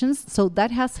organizations. So that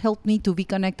has helped me to be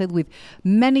connected with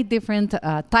many different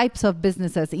types of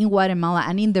businesses in Guatemala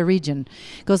and in the region.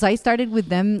 Because I started with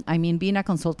them, being a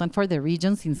consultant for the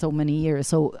regions in so many years.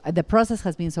 So the process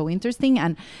has been so interesting.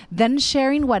 And then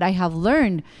sharing what I have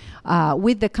learned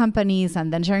with the companies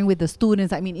and then sharing with the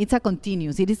students. It's a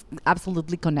continuous. It is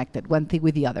absolutely connected, one thing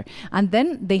with the other. And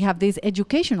then they have this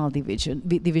educational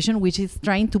division which is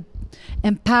trying to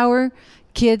empower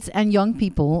kids and young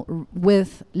people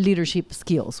with leadership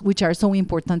skills, which are so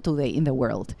important today in the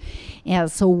world.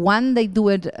 And so they do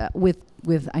it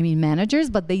with managers,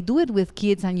 but they do it with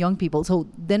kids and young people. So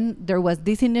then there was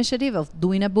this initiative of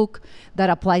doing a book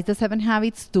that applies the 7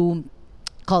 habits to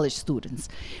college students,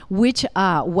 which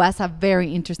was a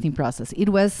very interesting process. It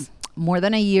was more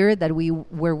than a year that we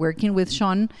were working with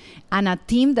Sean and a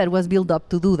team that was built up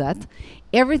to do that.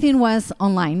 Everything was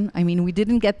online. We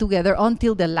didn't get together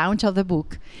until the launch of the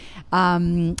book,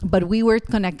 but we were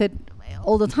connected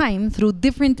all the time through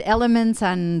different elements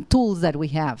and tools that we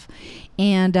have.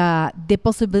 And the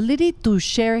possibility to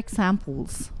share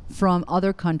examples from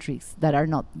other countries that are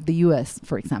not the US,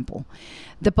 for example.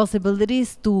 The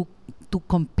possibilities to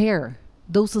compare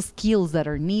those skills that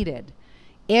are needed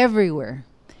everywhere.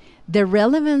 The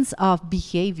relevance of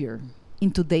behavior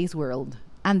in today's world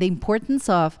and the importance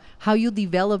of how you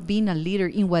develop being a leader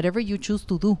in whatever you choose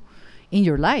to do in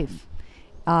your life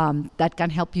that can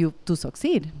help you to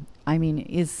succeed.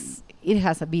 It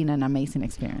has been an amazing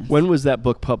experience. When was that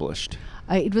book published?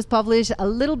 It was published a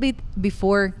little bit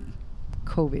before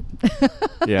COVID.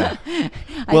 Yeah.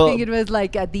 I think it was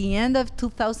like at the end of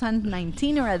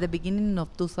 2019 or at the beginning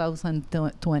of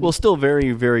 2020. Well, still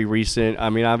very, very recent.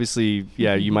 Obviously,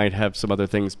 you might have some other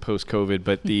things post-COVID,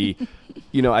 but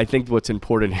I think what's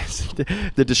important is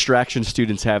the distraction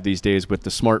students have these days with the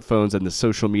smartphones and the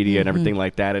social media and everything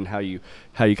like that, and how you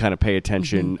kind of pay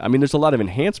attention. There's a lot of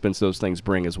enhancements those things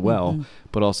bring as well,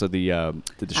 but also the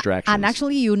distractions. And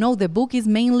actually, the book is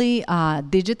mainly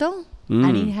digital.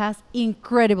 And it has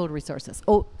incredible resources.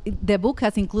 The book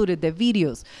has included the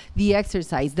videos, the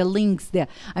exercise, the links.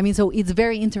 So it's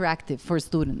very interactive for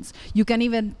students. You can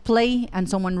even play and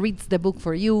someone reads the book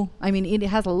for you. It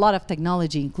has a lot of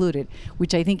technology included,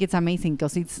 which I think it's amazing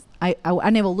because it's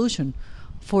an evolution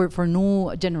for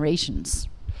new generations.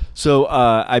 So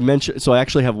I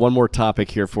actually have one more topic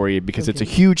here for you because it's a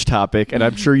huge topic, and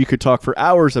I'm sure you could talk for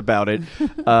hours about it.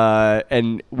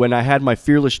 And when I had my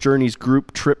Fearless Journeys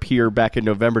group trip here back in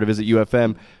November to visit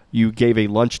UFM, you gave a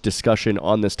lunch discussion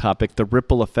on this topic, the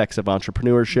ripple effects of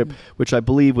entrepreneurship, which I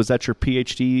believe was at your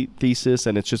PhD thesis,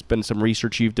 and it's just been some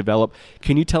research you've developed.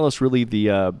 Can you tell us really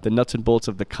the nuts and bolts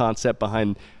of the concept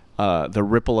behind the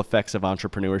ripple effects of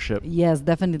entrepreneurship? Yes,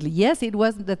 definitely. Yes, it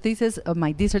was the thesis of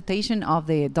my dissertation of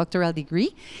the doctoral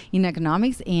degree in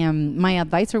economics, and my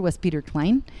advisor was Peter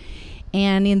Klein.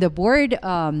 And in the board,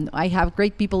 I have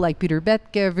great people like Peter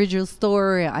Boettger, Virgil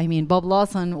Storr, Bob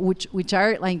Lawson, which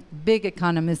are like big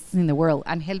economists in the world,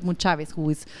 and Helmut Chavez, who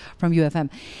is from UFM.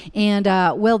 And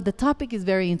the topic is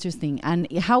very interesting.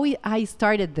 And how I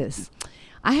started this,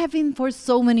 I have been for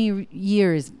so many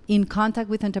years in contact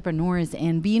with entrepreneurs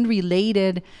and being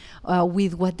related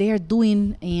with what they are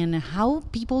doing and how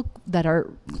people that are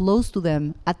close to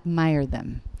them admire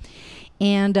them.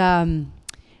 And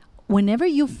whenever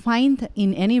you find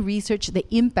in any research the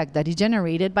impact that is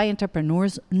generated by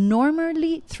entrepreneurs,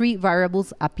 normally 3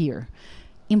 variables appear: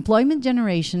 employment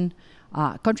generation,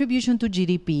 contribution to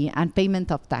GDP, and payment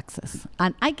of taxes.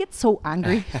 And I get so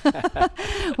angry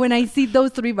when I see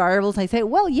those 3 variables. I say,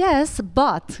 well, yes,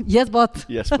 but. Yes, but.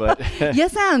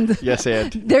 Yes, and. Yes,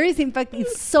 and. There is impact in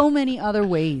so many other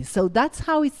ways. So that's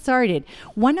how it started.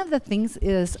 One of the things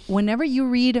is whenever you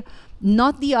read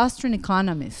not the Austrian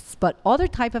economists, but other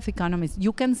type of economists,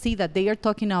 you can see that they are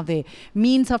talking of the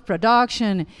means of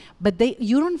production, but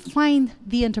you don't find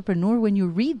the entrepreneur when you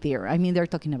read there. They're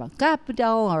talking about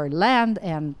capital or land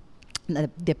and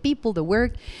the people, the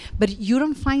work, but you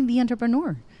don't find the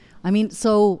entrepreneur.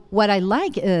 So what I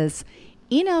like is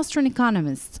in Austrian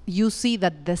economists, you see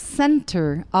that the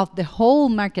center of the whole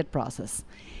market process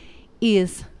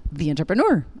is the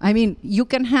entrepreneur. You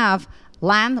can have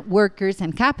land, workers,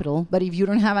 and capital, but if you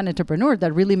don't have an entrepreneur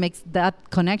that really makes that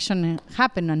connection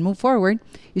happen and move forward,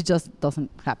 it just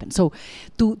doesn't happen. So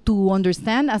to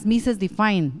understand, as Mises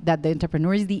defined, that the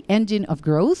entrepreneur is the engine of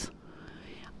growth,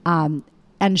 and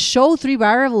show 3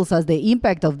 variables as the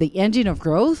impact of the engine of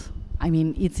growth,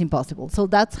 it's impossible. So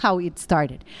that's how it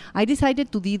started. I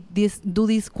decided to do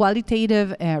this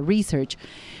qualitative research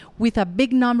with a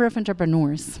big number of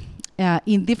entrepreneurs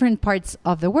in different parts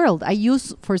of the world. I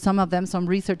use for some of them some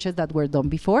researches that were done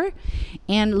before,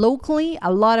 and locally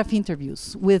a lot of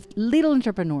interviews with little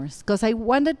entrepreneurs, because I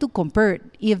wanted to compare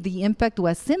if the impact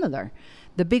was similar,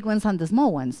 the big ones and the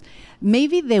small ones.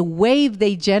 Maybe the wave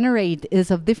they generate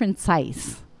is of different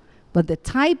size, but the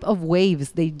type of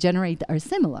waves they generate are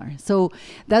similar. So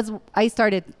I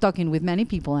started talking with many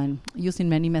people and using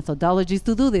many methodologies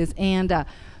to do this, and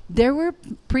there were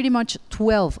pretty much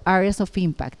 12 areas of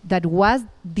impact that was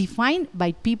defined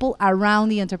by people around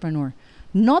the entrepreneur,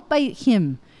 not by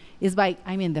him. It's by,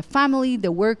 the family,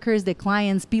 the workers, the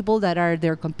clients, people that are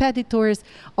their competitors,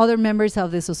 other members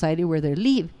of the society where they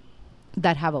live,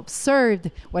 that have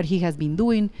observed what he has been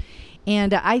doing.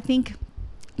 And I think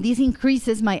this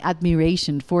increases my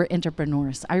admiration for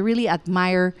entrepreneurs. I really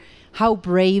admire how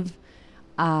brave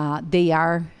they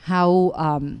are,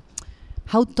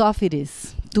 how tough it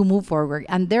is to move forward.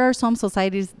 And there are some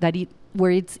societies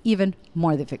where it's even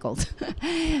more difficult.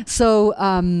 So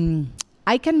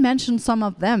I can mention some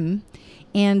of them,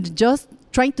 and just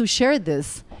trying to share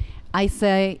this, I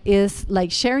say, is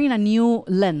like sharing a new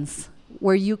lens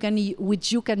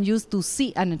which you can use to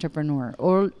see an entrepreneur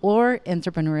or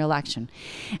entrepreneurial action.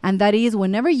 And that is,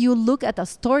 whenever you look at a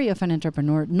story of an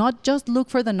entrepreneur, not just look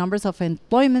for the numbers of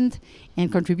employment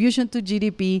and contribution to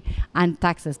GDP and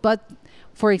taxes, but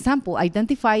for example,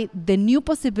 identify the new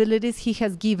possibilities he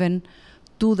has given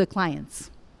to the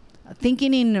clients.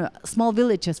 Thinking in small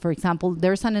villages, for example,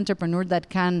 there's an entrepreneur that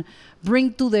can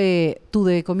bring to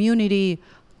the community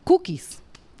cookies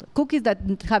that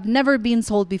have never been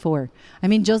sold before.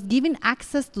 Just giving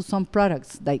access to some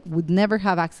products that would never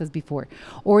have access before,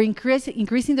 or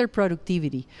increasing their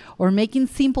productivity, or making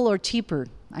simple or cheaper,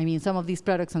 some of these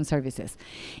products and services.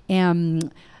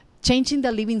 Changing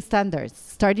the living standards,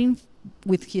 starting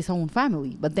with his own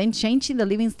family, but then changing the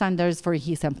living standards for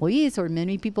his employees or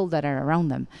many people that are around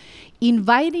them.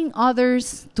 Inviting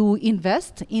others to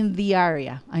invest in the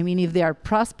area. If they are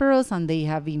prosperous and they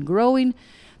have been growing,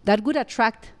 that would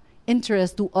attract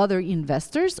interest to other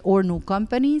investors or new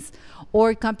companies,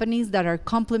 or companies that are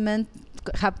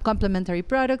have complementary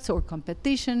products or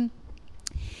competition.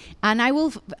 And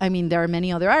there are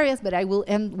many other areas, but I will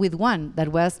end with one that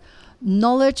was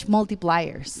knowledge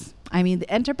multipliers. The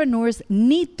entrepreneurs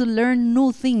need to learn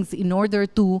new things in order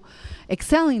to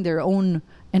excel in their own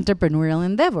entrepreneurial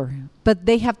endeavor, but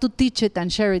they have to teach it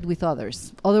and share it with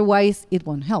others. Otherwise, it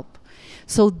won't help.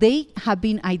 So they have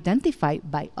been identified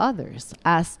by others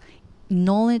as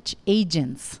knowledge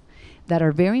agents that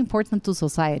are very important to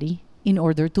society in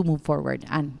order to move forward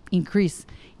and increase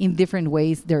in different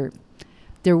ways their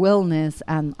wellness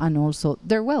and also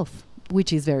their wealth,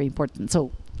 which is very important.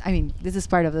 So this is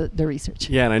part of the research.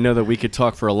 Yeah, and I know that we could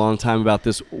talk for a long time about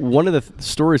this. One of the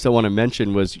stories I want to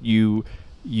mention was you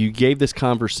gave this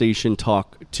conversation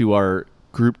talk to our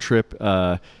group trip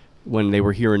when they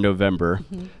were here in November.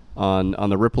 on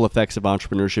the ripple effects of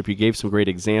entrepreneurship. You gave some great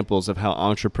examples of how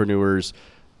entrepreneurs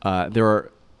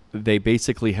they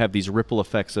basically have these ripple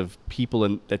effects of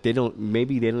people that they don't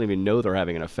even know they're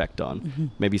having an effect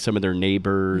on. Maybe some of their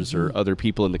neighbors or other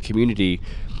people in the community.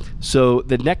 So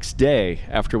the next day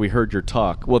after we heard your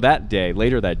talk,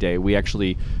 later that day, we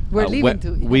actually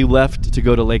we left to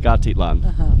go to Lake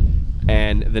Atitlan.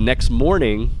 And the next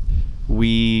morning,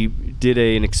 we did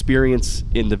an experience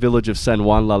in the village of San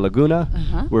Juan La Laguna,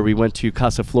 where we went to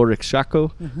Casa Flores Chaco,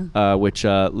 which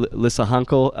Lisa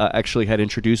Hankel actually had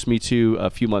introduced me to a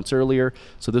few months earlier.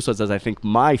 So this was, as I think,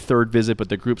 my third visit, but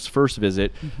the group's first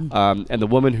visit. And the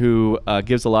woman who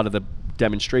gives a lot of the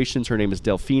demonstrations, her name is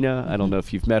Delfina. I don't know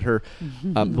if you've met her.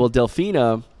 Well,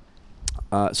 Delfina...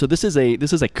 so this is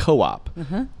a co-op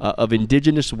of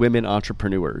indigenous women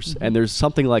entrepreneurs, and there's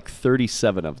something like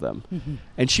 37 of them.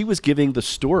 And she was giving the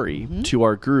story to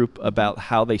our group about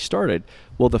how they started.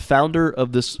 Well, the founder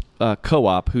of this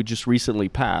co-op, who just recently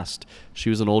passed, she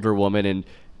was an older woman,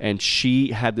 and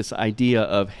she had this idea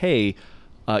of, hey,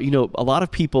 a lot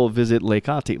of people visit Lake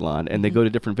Atitlan and they go to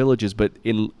different villages, but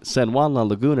in San Juan La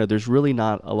Laguna, there's really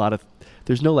not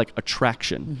there's no like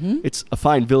attraction. It's a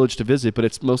fine village to visit, but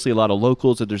it's mostly a lot of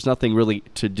locals, and there's nothing really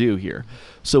to do here.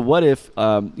 So what if,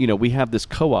 we have this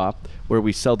co-op where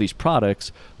we sell these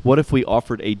products? What if we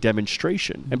offered a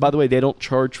demonstration? And by the way, they don't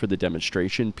charge for the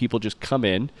demonstration. People just come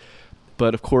in.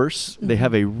 But of course, they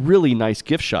have a really nice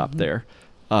gift shop there.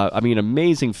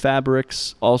 Amazing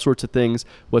fabrics, all sorts of things.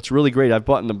 What's really great, I've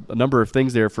bought a number of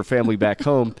things there for family back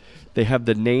home. They have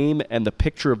the name and the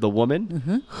picture of the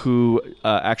woman who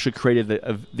actually created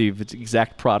the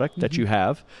exact product that you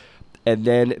have. And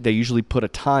then they usually put a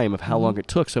time of how long it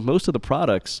took. So most of the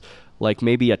products, like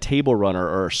maybe a table runner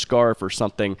or a scarf or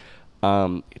something,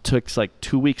 it took like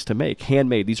 2 weeks to make,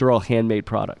 handmade. These are all handmade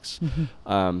products.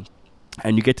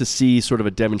 And you get to see sort of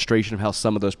a demonstration of how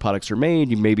some of those products are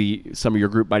made. Maybe some of your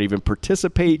group might even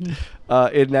participate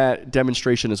in that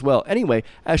demonstration as well. Anyway,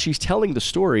 as she's telling the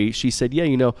story, she said,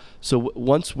 so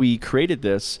once we created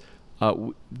this,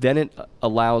 then it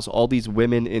allows all these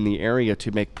women in the area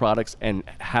to make products and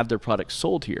have their products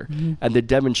sold here. And the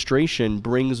demonstration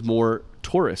brings more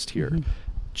tourists here,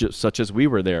 just such as we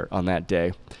were there on that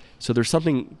day. So there's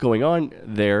something going on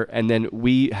there, and then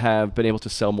we have been able to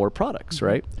sell more products,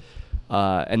 right?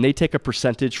 And they take a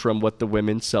percentage from what the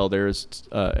women sell there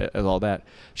and all that.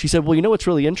 She said, well, what's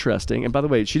really interesting? And by the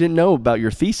way, she didn't know about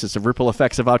your thesis of ripple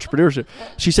effects of entrepreneurship.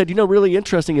 She said, really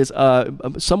interesting is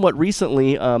somewhat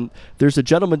recently, there's a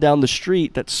gentleman down the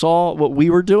street that saw what we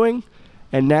were doing.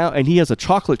 And he has a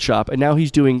chocolate shop, and now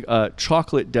he's doing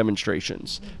chocolate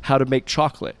demonstrations, how to make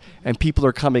chocolate. And people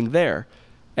are coming there.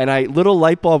 And little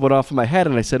light bulb went off in my head,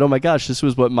 and I said, oh my gosh, this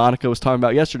was what Monica was talking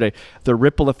about yesterday, the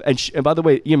ripple effect. And by the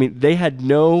way,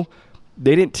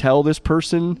 they didn't tell this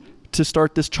person to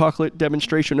start this chocolate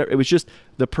demonstration. It was just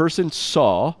the person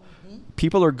saw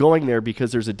people are going there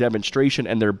because there's a demonstration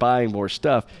and they're buying more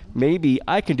stuff. Maybe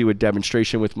I can do a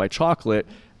demonstration with my chocolate,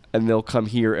 and they'll come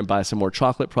here and buy some more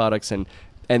chocolate products. And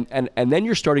then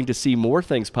you're starting to see more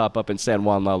things pop up in San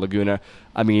Juan La Laguna.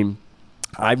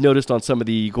 I've noticed on some of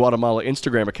the Guatemala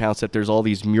Instagram accounts that there's all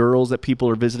these murals that people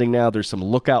are visiting now. There's some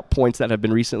lookout points that have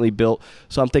been recently built.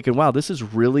 So I'm thinking, wow, this is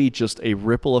really just a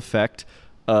ripple effect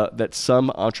that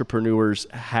some entrepreneurs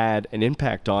had an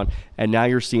impact on. And now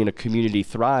you're seeing a community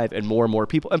thrive and more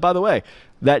people. And by the way,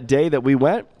 that day that we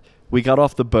went, we got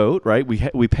off the boat, right?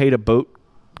 We paid a boat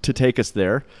to take us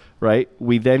there, right?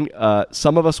 We then,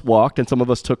 some of us walked and some of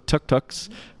us took tuk-tuks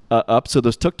up. So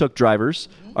those tuk-tuk drivers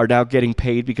are now getting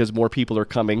paid because more people are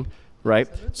coming, right?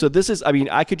 So this is,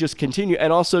 I could just continue.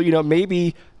 And also,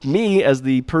 maybe me as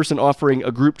the person offering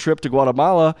a group trip to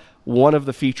Guatemala, one of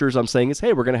the features I'm saying is,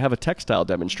 hey, we're going to have a textile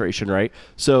demonstration, right?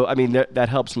 So, that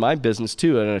helps my business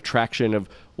too, an attraction of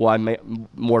why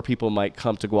more people might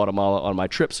come to Guatemala on my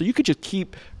trip. So you could just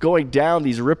keep going down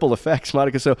these ripple effects,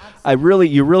 Monica. So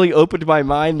you really opened my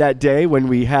mind that day when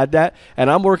we had that. And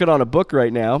I'm working on a book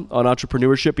right now on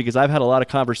entrepreneurship because I've had a lot of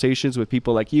conversations with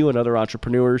people like you and other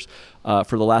entrepreneurs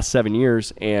for the last 7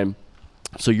 years. And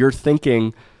so your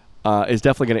thinking is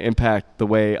definitely going to impact the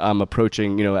way I'm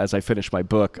approaching, as I finish my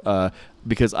book,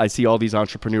 because I see all these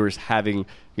entrepreneurs having,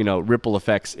 ripple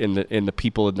effects in the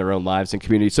people in their own lives and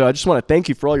community. So I just want to thank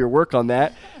you for all your work on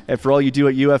that and for all you do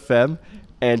at UFM.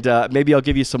 And maybe I'll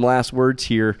give you some last words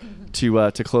here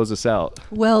to close us out.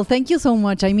 Well, thank you so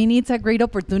much. It's a great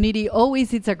opportunity.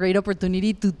 Always it's a great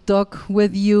opportunity to talk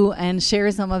with you and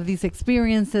share some of these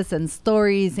experiences and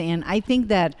stories. And I think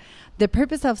that the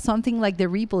purpose of something like the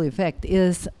ripple effect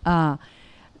is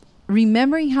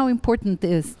remembering how important it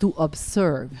is to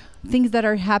observe things that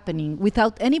are happening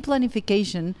without any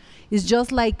planification is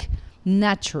just like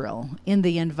natural in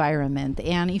the environment.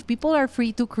 And if people are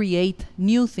free to create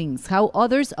new things, how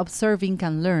others observing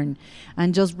can learn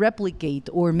and just replicate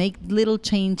or make little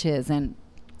changes, and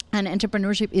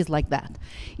entrepreneurship is like that.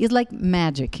 It's like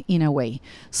magic in a way.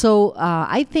 So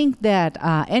I think that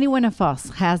any one of us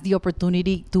has the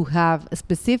opportunity to have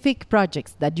specific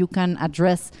projects that you can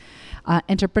address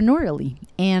entrepreneurially,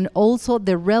 and also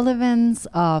the relevance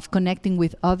of connecting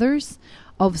with others,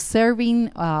 of serving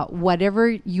whatever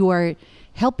you are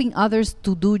helping others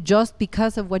to do just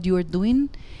because of what you are doing,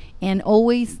 and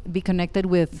always be connected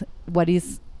with what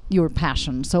is your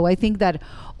passion. So I think that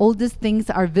all these things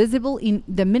are visible in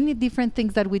the many different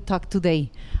things that we talked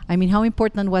today. I mean, how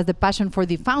important was the passion for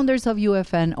the founders of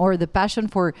UFN, or the passion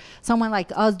for someone like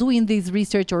us doing this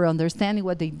research or understanding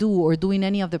what they do or doing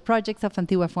any of the projects of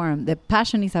Antigua Forum. The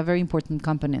passion is a very important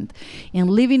component. And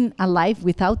living a life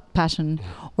without passion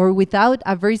or without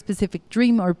a very specific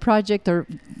dream or project or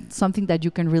something that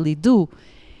you can really do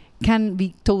can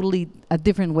be totally a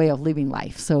different way of living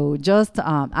life. So just,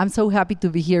 I'm so happy to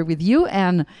be here with you.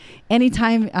 And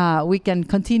anytime we can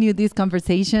continue this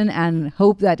conversation, and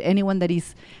hope that anyone that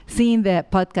is seeing the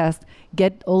podcast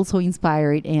get also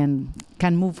inspired and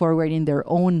can move forward in their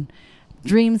own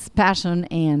dreams, passion,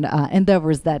 and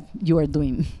endeavors that you are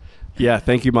doing. Yeah,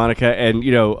 thank you, Monica. And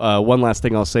one last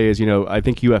thing I'll say is, I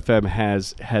think UFM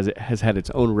has had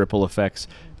its own ripple effects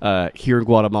here in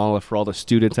Guatemala for all the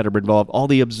students that are involved, all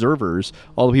the observers,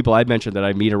 all the people I mentioned that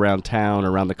I meet around town,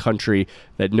 around the country,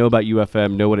 that know about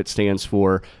UFM, know what it stands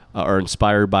for, are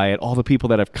inspired by it. All the people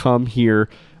that have come here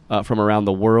from around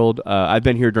the world. I've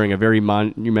been here during a very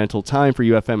monumental time for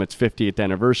UFM. Its 50th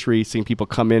anniversary. Seeing people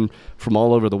come in from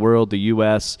all over the world, the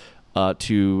U.S.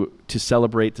 To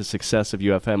celebrate the success of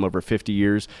UFM over 50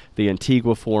 years, the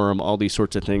Antigua Forum, all these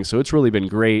sorts of things. So it's really been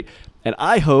great. And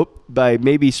I hope by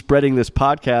maybe spreading this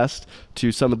podcast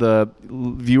to some of the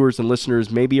viewers and listeners,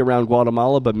 maybe around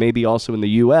Guatemala, but maybe also in the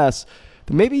U.S.,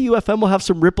 that maybe UFM will have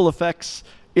some ripple effects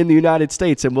in the United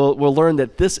States, and we'll learn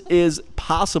that this is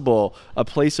possible, a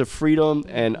place of freedom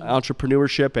and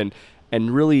entrepreneurship,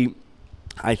 and really,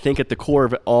 I think at the core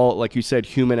of it all, like you said,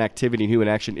 human activity and human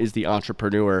action is the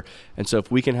entrepreneur. And so if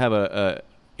we can have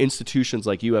institutions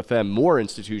like UFM, more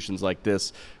institutions like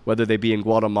this, whether they be in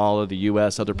Guatemala, the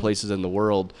U.S., other places in the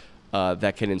world,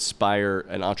 that can inspire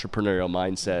an entrepreneurial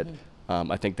mindset,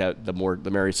 I think that the more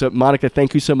the merrier. So Monica,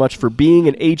 thank you so much for being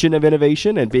an agent of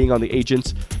innovation and being on the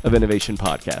Agents of Innovation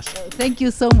podcast. Thank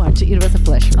you so much. It was a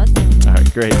pleasure. Awesome. All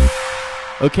right, great.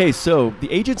 Okay, so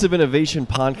the Agents of Innovation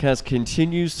podcast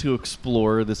continues to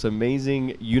explore this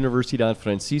amazing Universidad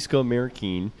Francisco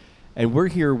Marroquín, and we're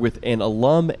here with an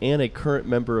alum and a current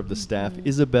member of the staff,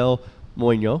 Isabel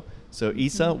Moño. So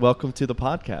Isa, welcome to the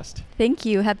podcast. Thank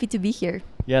you. Happy to be here.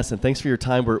 Yes, and thanks for your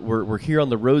time. We're here on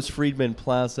the Rose Friedman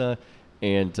Plaza,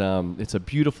 and it's a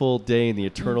beautiful day in the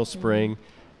eternal spring.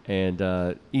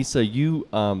 And Isa, you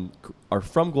are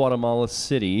from Guatemala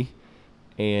City,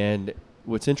 and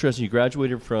what's interesting, you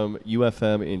graduated from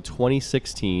UFM in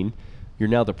 2016. You're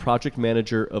now the project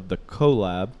manager of the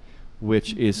CoLab,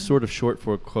 which is sort of short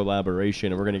for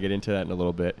collaboration, and we're going to get into that in a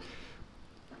little bit.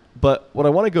 But what I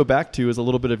want to go back to is a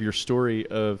little bit of your story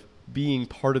of being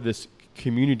part of this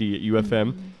community at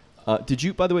UFM.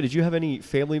 By the way, did you have any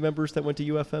family members that went to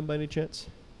UFM by any chance?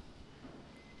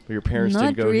 Or your parents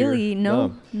didn't go here? Not really,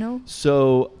 no.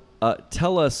 So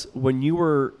tell us, when you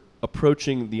were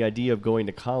approaching the idea of going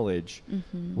to college,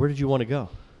 where did you want to go?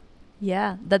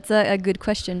 Yeah, that's a good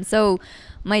question. So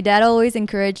my dad always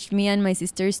encouraged me and my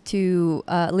sisters to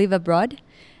live abroad.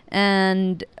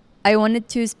 And I wanted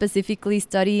to specifically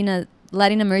study in a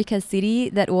Latin America city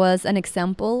that was an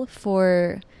example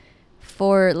for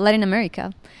Latin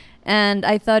America. And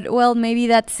I thought, well, maybe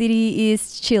that city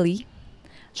is Chile.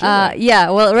 Yeah,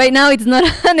 well, right now it's not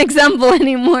an example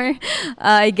anymore,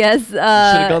 I guess. You should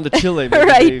have gone to Chile. Maybe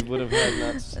right. They would have had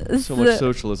not so much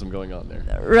socialism going on there.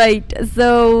 Right.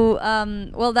 So,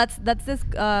 well, that's this.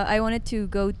 I wanted to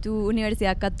go to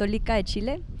Universidad Católica de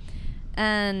Chile.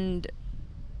 And,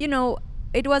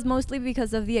 it was mostly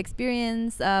because of the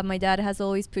experience. My dad has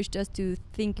always pushed us to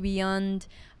think beyond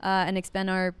and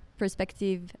expand our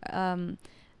perspective.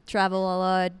 Travel a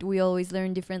lot. We always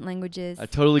learn different languages. I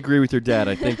totally agree with your dad.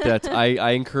 I think that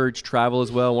I encourage travel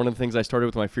as well. One of the things I started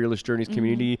with my Fearless Journeys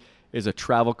community is a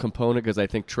travel component, because I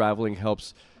think traveling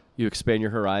helps you expand your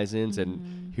horizons.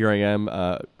 And here I am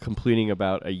completing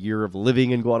about a year of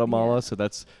living in Guatemala. Yeah. So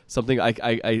that's something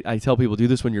I tell people, do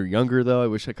this when you're younger, though. I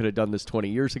wish I could have done this 20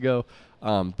 years ago.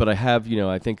 But I have,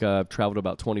 I think I've traveled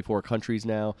about 24 countries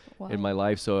now in my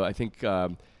life. So I think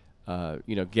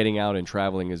getting out and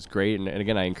traveling is great. And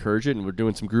again, I encourage it. And we're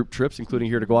doing some group trips, including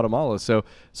here to Guatemala. So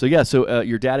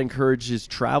your dad encourages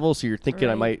travel. So you're thinking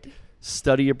I might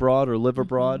study abroad or live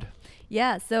abroad?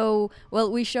 Yeah. So,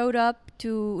 well, we showed up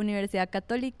to Universidad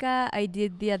Católica. I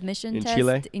did the admission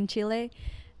test in Chile.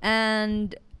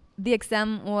 And the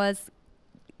exam was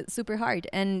super hard,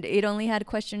 and it only had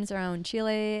questions around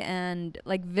Chile and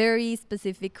like very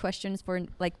specific questions for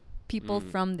like people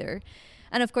from there.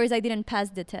 And of course I didn't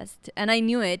pass the test, and I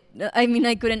knew it. I mean,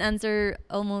 I couldn't answer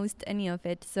almost any of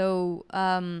it. So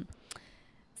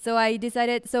so I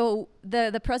decided, so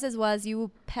the process was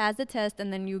you pass the test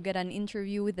and then you get an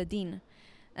interview with the dean.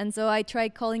 And so I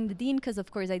tried calling the dean because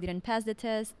of course I didn't pass the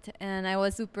test, and I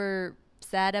was super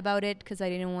sad about it because I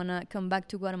didn't want to come back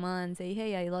to Guatemala and say,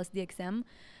 hey, I lost the exam.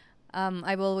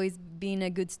 I've always been a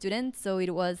good student, so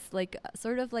it was like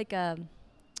sort of like a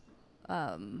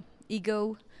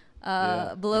ego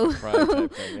blow, Thing,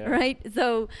 yeah. right?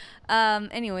 So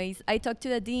anyways, I talked to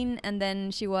the dean, and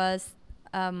then she was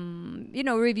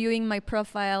reviewing my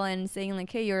profile and saying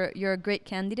like, hey, you're a great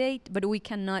candidate, but we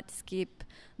cannot skip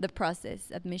the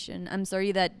process admission. I'm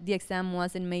sorry that the exam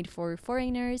wasn't made for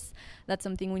foreigners. That's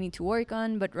something we need to work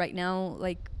on, but right now,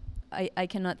 like, I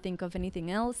cannot think of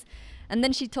anything else. And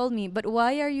then she told me, but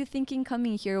why are you thinking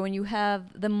coming here when you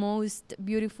have the most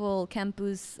beautiful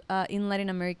campus in Latin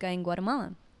America, in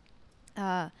Guatemala?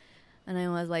 And I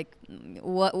was like,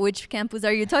 which campus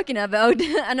are you talking about?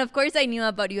 And of course I knew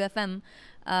about UFM.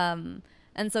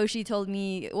 And so she told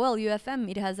me, well, UFM,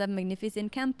 it has a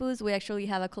magnificent campus. We actually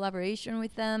have a collaboration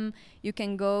with them. You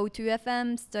can go to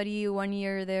UFM, study 1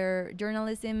 year there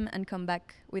journalism, and come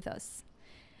back with us.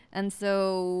 And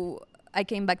so I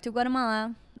came back to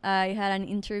Guatemala. I had an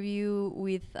interview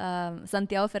with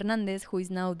Santiago Fernandez, who is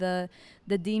now the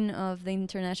dean of the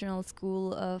International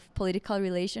School of Political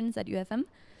Relations at UFM.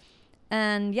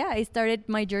 And yeah, I started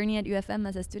my journey at UFM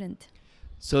as a student.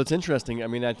 So it's interesting. I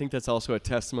mean, I think that's also a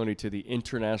testimony to the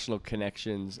international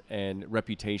connections and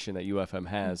reputation that UFM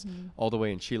has all the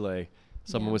way in Chile.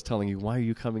 Someone was telling you, why are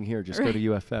you coming here? Just go to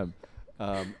UFM.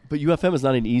 But UFM is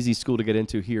not an easy school to get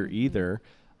into here either.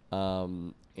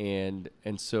 And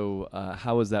so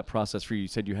how was that process for you? You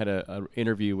said you had an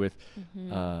interview with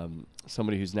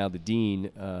somebody who's now the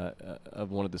dean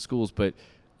of one of the schools, but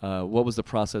what was the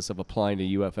process of applying to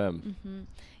UFM?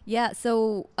 Yeah,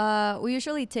 so we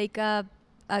usually take a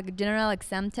general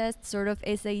exam test, sort of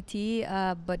SAT,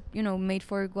 but made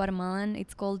for Guatemalan.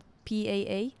 It's called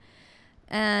PAA.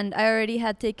 And I already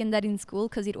had taken that in school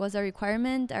because it was a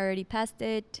requirement. I already passed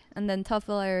it. And then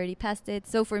TOEFL, I already passed it.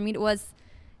 So for me, it was,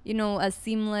 a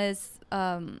seamless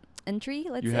entry,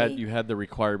 let's say. You had the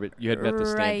requirement. You had met the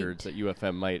standards that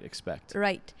UFM might expect.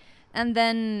 Right. And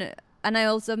I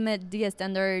also met the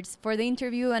standards for the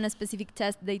interview and a specific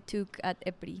test they took at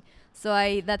EPRI.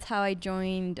 So that's how I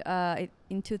joined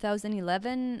in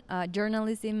 2011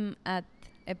 journalism at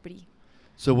EPRI.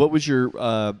 So what was your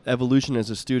evolution as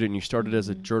a student? You started as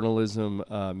a journalism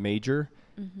major,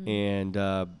 and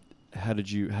how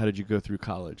did you go through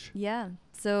college? Yeah.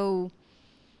 So.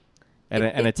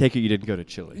 And I take it you didn't go to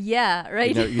Chile. Yeah.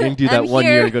 Right. You didn't do that 1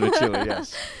 year and go to Chile.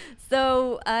 Yes.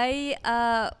 So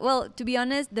to be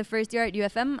honest, the first year at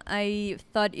UFM, I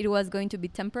thought it was going to be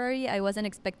temporary. I wasn't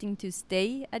expecting to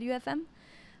stay at UFM.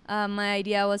 My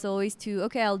idea was always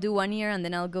I'll do 1 year and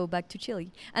then I'll go back to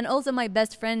Chile. And also my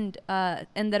best friend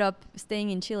ended up staying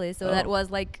in Chile. So that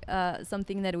was like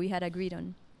something that we had agreed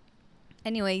on.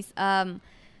 Anyways,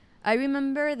 I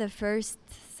remember the first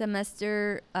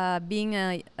semester being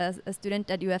a student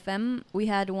at UFM. We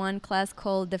had one class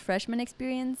called the Freshman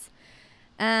Experience.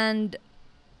 And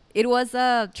it was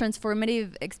a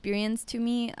transformative experience to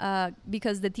me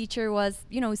because the teacher was,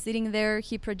 sitting there.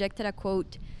 He projected a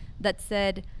quote that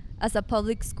said, as a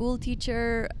public school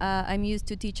teacher, I'm used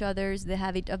to teach others the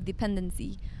habit of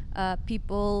dependency.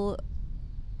 People,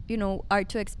 are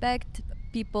to expect.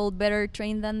 People better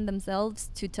train than themselves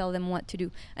to tell them what to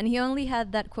do. And he only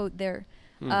had that quote there.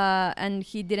 And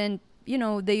he didn't,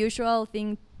 the usual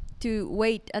thing to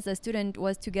wait as a student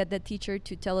was to get the teacher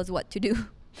to tell us what to do.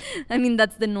 I mean,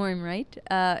 that's the norm, right?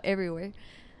 Everywhere.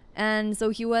 And so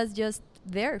he was just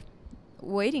there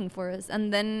waiting for us.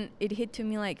 And then it hit to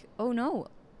me like, oh no,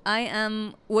 I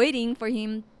am waiting for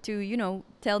him to,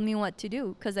 tell me what to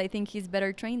do because I think he's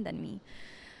better trained than me.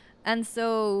 And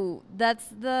so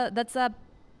that's a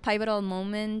pivotal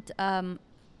moment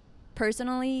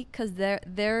personally because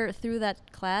there through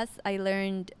that class, I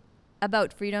learned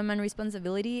about freedom and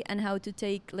responsibility and how to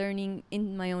take learning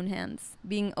in my own hands,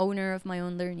 being owner of my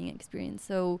own learning experience.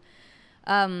 So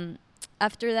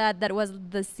after that was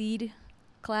the seed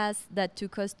class that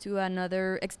took us to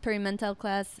another experimental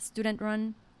class, student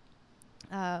run.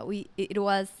 It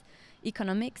was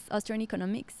economics, Austrian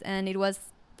economics, and it was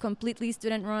completely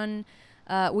student run.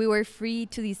 We were free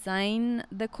to design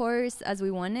the course as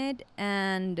we wanted,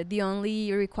 and the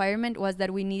only requirement was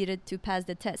that we needed to pass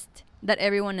the test that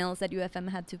everyone else at UFM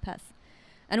had to pass,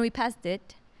 and we passed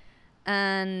it.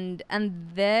 And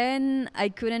then I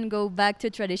couldn't go back to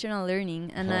traditional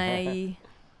learning, and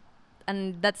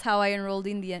and that's how I enrolled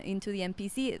into the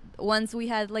MPC. Once we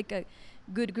had like a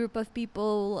good group of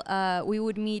people, we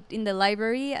would meet in the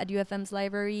library at UFM's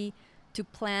library to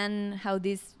plan how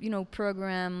this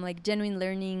program, like genuine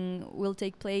learning, will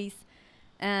take place.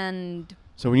 And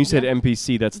so when you said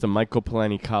MPC, that's the Michael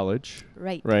Polanyi College,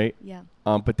 right? Yeah.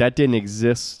 But that didn't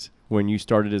exist when you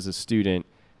started as a student.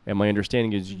 And my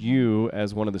understanding is you,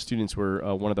 as one of the students, were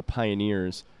one of the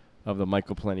pioneers of the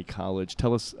Michael Polanyi College.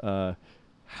 Tell us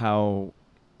how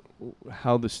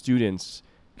the students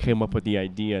came up with the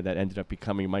idea that ended up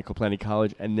becoming Michael Polanyi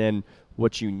College, and then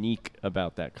what's unique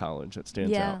about that college that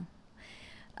stands out.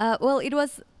 Well,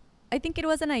 I think it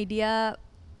was an idea.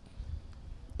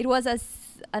 It was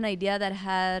an idea that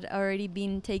had already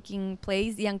been taking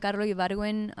place. Giancarlo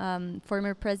Ibargüen,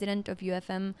 former president of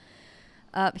UFM,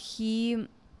 he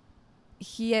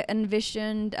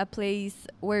envisioned a place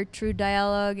where true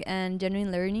dialogue and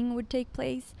genuine learning would take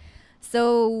place.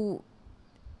 So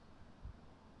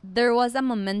there was a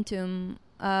momentum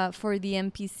for the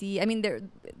MPC. I mean,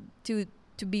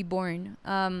 to be born.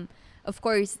 Of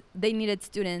course, they needed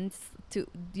students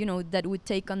that would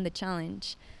take on the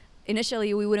challenge.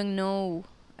 Initially, we wouldn't know.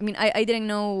 I mean, I didn't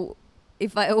know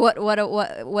if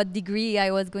what degree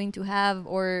I was going to have,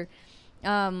 or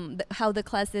how the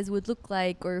classes would look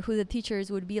like, or who the teachers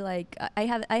would be like. I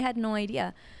had no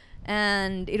idea,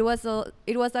 and it was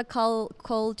a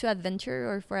call to adventure,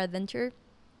 or for adventure.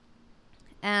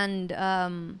 And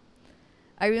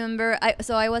I remember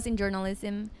I was in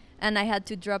journalism, and I had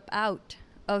to drop out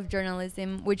of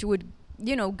journalism, which would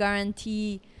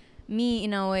guarantee me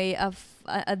in a way of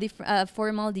a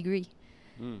formal degree.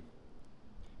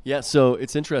 Yeah, so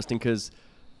it's interesting because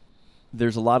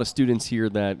there's a lot of students here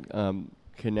that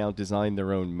can now design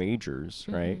their own majors,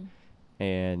 right?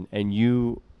 And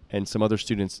you and some other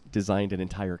students designed an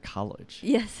entire college.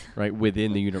 Yes. Right,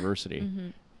 within the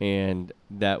university. And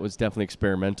that was definitely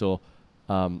experimental.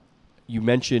 You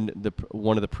mentioned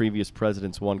one of the previous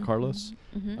presidents, Juan Carlos,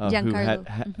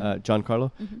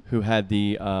 Giancarlo, who had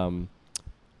the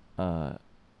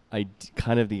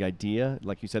kind of the idea,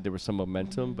 like you said, there was some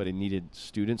momentum, but it needed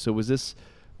students. So was this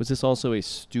also a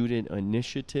student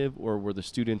initiative, or were the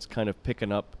students kind of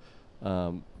picking up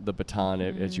the baton,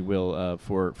 as you will,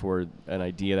 for an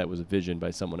idea that was envisioned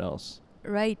by someone else?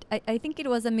 Right. I think it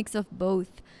was a mix of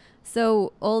both.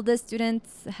 So all the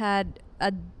students had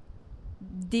a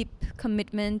deep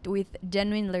commitment with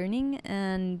genuine learning,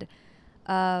 and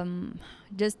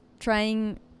just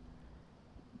trying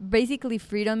basically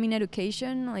freedom in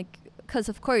education, like, because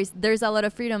of course there's a lot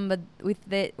of freedom, but with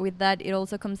that it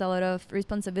also comes a lot of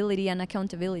responsibility and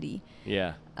accountability.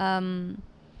 Yeah.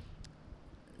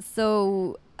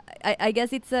 So I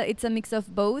guess it's a mix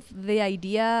of both. The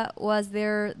idea was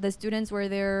there, the students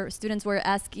were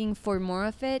asking for more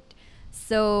of it.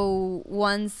 So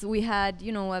once we had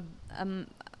a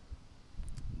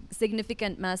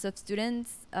significant mass of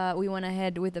students, we went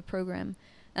ahead with the program.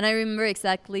 And I remember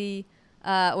exactly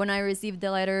when I received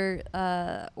the letter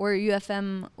where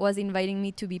UFM was inviting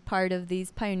me to be part of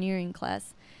this pioneering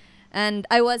class, and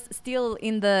I was still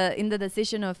in the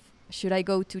decision of, should I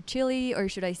go to Chile or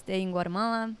should I stay in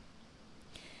Guatemala?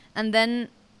 And then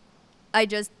I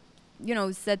just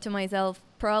said to myself,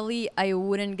 probably I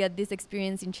wouldn't get this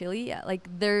experience in Chile. Like,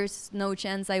 there's no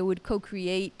chance I would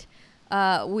co-create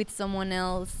with someone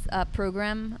else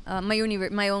program,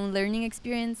 my own learning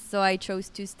experience. So I chose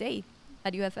to stay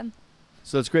at UFM.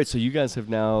 So that's great. So you guys have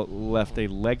now left a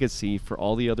legacy for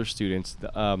all the other students.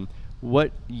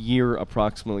 What year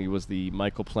approximately was the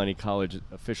Michael Polanyi College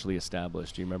officially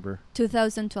established? Do you remember?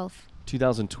 2012.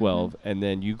 2012, and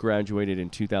then you graduated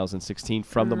in 2016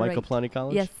 from the Michael Polanyi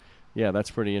College? Yes. Yeah, that's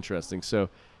pretty interesting. So,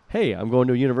 hey, I'm going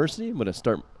to a university. I'm going to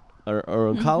start our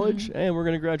own college, and we're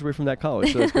going to graduate from that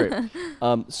college. So that's great.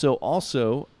 So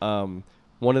also,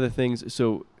 one of the things,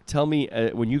 so tell me,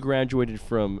 when you graduated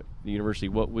from the university,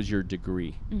 what was your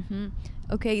degree?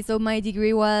 Okay, so my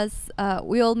degree was,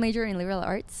 we all major in liberal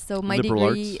arts. So my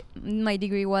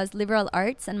degree was liberal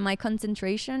arts, and my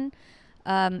concentration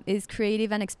is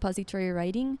creative and expository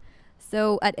writing.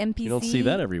 So at MPC... You don't see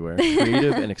that everywhere.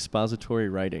 Creative and expository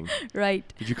writing. Right.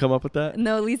 Did you come up with that?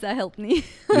 No, Lisa helped me.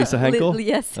 Lisa Henkel?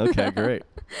 Yes. Okay, great.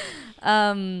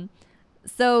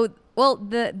 So, well,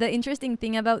 the interesting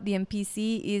thing about the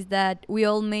MPC is that we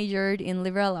all majored in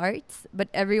liberal arts, but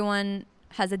everyone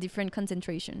has a different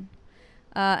concentration.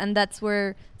 And that's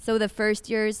where, so the first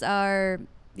years are,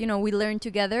 we learn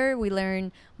together. We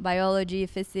learn biology,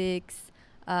 physics,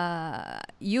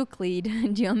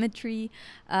 Euclid, geometry,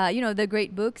 the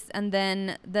great books. And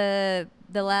then the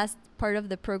last part of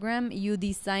the program, you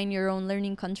design your own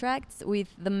learning contracts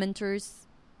with the mentors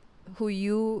who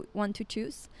you want to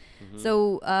choose. Mm-hmm.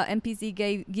 So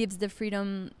MPC gives the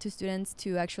freedom to students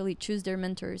to actually choose their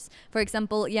mentors. For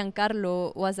example,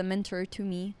 Giancarlo was a mentor to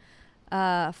me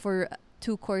for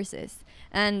 2 courses.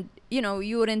 And,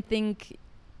 you wouldn't think.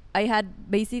 I had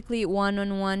basically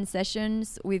one-on-one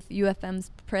sessions with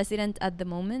UFM's president at the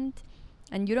moment.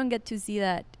 And you don't get to see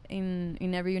that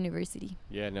in every university.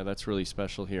 Yeah, no, that's really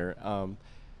special here.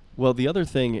 Well, the other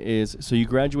thing is, so you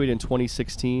graduated in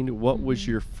 2016. What mm-hmm. was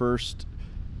your first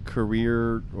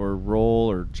career or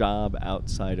role or job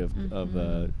outside of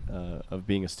mm-hmm. Of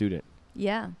being a student?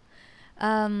 Yeah.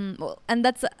 Well, and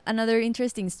that's another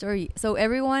interesting story. So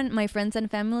everyone, my friends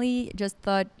and family, just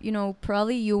thought,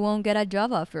 probably you won't get a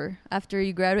job offer after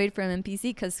you graduate from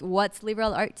MPC, because what's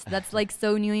liberal arts? That's like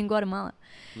so new in Guatemala.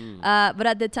 But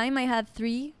at the time, I had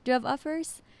 3 job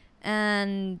offers,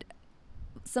 and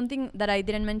something that I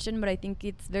didn't mention, but I think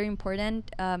it's very important,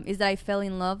 is that I fell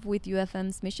in love with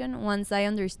UFM's mission. Once I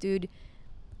understood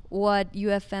what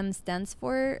UFM stands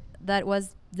for, that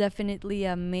was definitely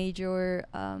a major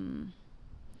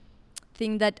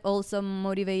thing that also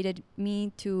motivated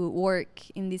me to work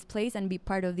in this place and be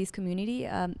part of this community,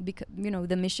 because,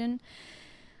 the mission.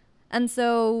 And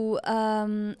so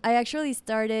I actually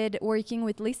started working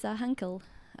with Lisa Hankel.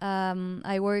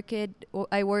 I worked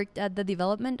at the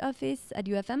development office at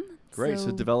UFM. Great.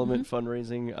 So development mm-hmm.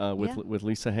 fundraising with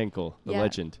Lisa Henkel, the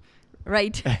legend.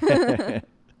 Right.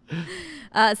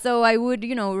 So I would,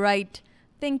 write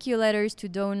thank you letters to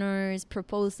donors,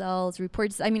 proposals,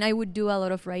 reports. I mean, I would do a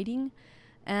lot of writing.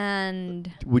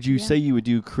 And would you say you would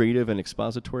do creative and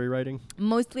expository writing?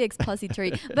 Mostly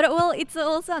expository. But, well, it's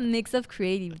also a mix of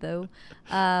creative, though.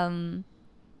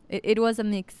 It was a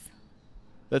mix.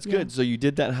 That's good. So you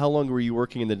did that. How long were you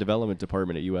working in the development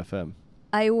department at UFM?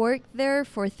 I worked there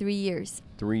for 3 years.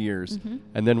 3 years. Mm-hmm.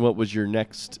 And then what was your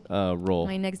next role?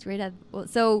 My next grade.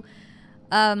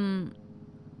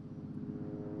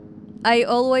 I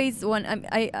always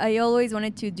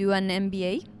wanted to do an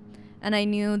MBA, and I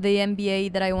knew the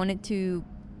MBA that I wanted to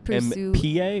pursue.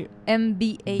 MBA?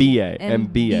 MBA.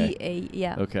 MBA.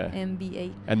 Yeah. Okay.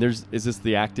 MBA. And is this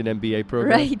the Acton MBA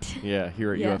program? Right. Yeah,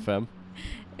 here at UFM.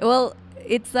 Well,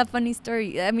 it's a funny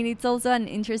story. I mean, it's also an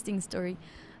interesting story.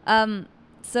 So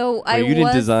you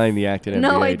didn't design the Acton MBA,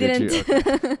 no, I did didn't. you?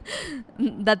 Okay.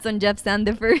 That's on Jeff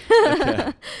Sandifer.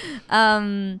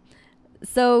 Okay.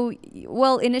 So,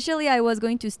 well, initially I was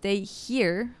going to stay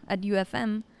here at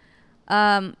UFM,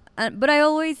 but I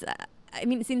always,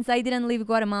 since I didn't leave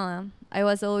Guatemala, I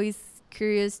was always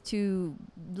curious to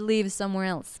live somewhere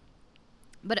else.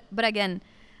 But again,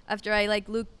 after I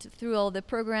looked through all the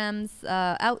programs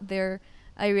out there,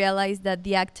 I realized that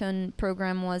the Acton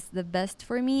program was the best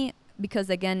for me because,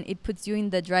 again, it puts you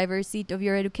in the driver's seat of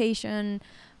your education.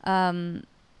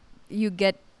 You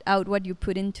get out what you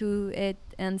put into it.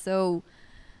 And so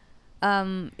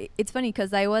it's funny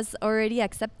because I was already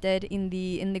accepted in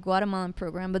the Guatemalan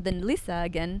program. But then Lisa,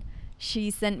 again, she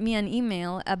sent me an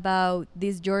email about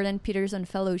this Jordan Peterson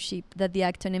fellowship that the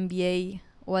Acton MBA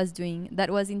was doing. That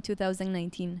was in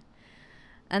 2019.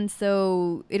 And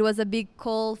so it was a big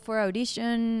call for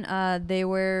audition. They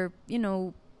were,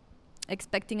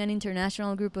 expecting an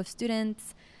international group of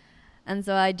students. And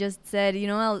so I just said,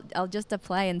 I'll just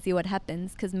apply and see what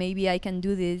happens, because maybe I can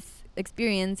do this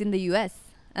experience in the U.S.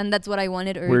 And that's what I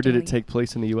wanted originally. Where did it take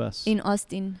place in the U.S.? In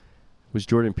Austin. Was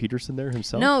Jordan Peterson there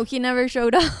himself? No, he never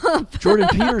showed up. Jordan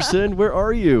Peterson, where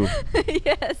are you?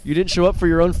 Yes. You didn't show up for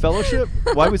your own fellowship?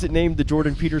 Why was it named the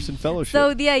Jordan Peterson Fellowship?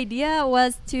 So the idea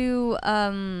was to,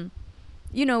 have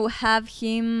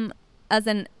him as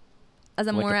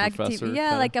a more active,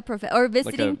 like a professor or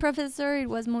visiting professor. It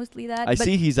was mostly that. I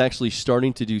see he's actually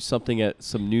starting to do something at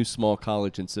some new small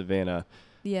college in Savannah.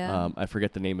 Yeah. I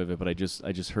forget the name of it, but I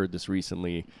just heard this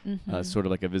recently, sort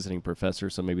of like a visiting professor.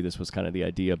 So maybe this was kind of the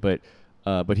idea, but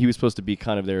he was supposed to be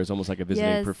kind of there as almost like a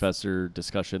visiting professor,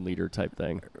 discussion leader type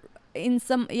thing. In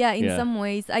some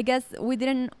ways, I guess we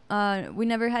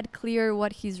never had clear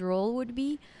what his role would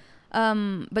be,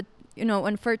 but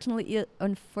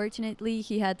unfortunately,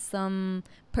 he had some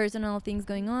personal things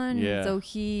going on, so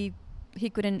he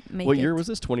couldn't make it. What year was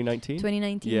this? 2019.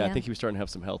 2019. Yeah, I think he was starting to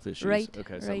have some health issues. Right.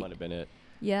 Okay, so that might have been it.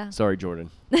 Yeah. Sorry, Jordan.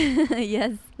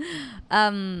 Yes.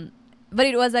 but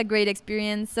it was a great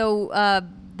experience. So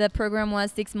the program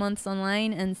was 6 months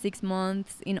online and 6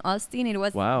 months in Austin. It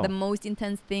was Wow. the most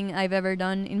intense thing I've ever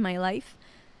done in my life.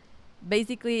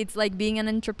 Basically, it's like being an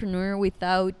entrepreneur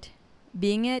without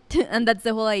being it, and that's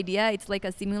the whole idea. It's like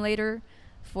a simulator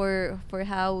for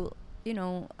how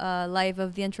life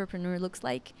of the entrepreneur looks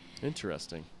like.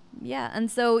 Interesting. Yeah, and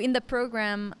so in the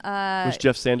program, Was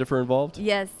Jeff Sandifer involved?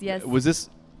 yes. Was this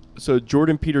so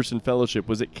Jordan Peterson Fellowship?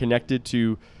 Was it connected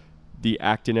to the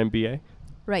Acton MBA?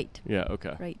 Right. Yeah.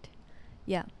 Okay. Right.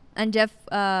 Yeah. And Jeff,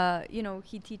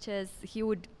 he teaches, he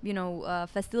would,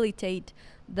 facilitate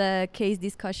the case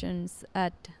discussions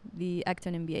at the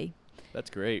Acton MBA. That's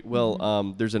great.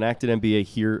 Well, there's an Acton MBA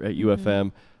here at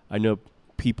UFM. I know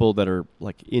people that are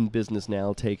like in business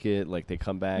now take it, like they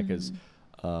come back as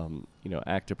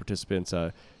active participants.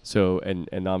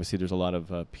 And obviously there's a lot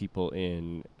of people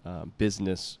in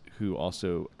business who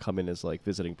also come in as like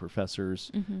visiting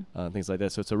professors, things like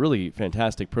that. So it's a really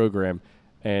fantastic program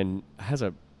and has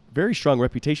a very strong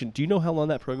reputation. Do you know how long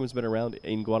that program has been around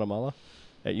in Guatemala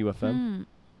at UFM?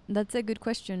 That's a good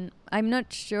question. I'm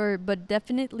not sure, but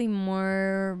definitely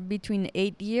more between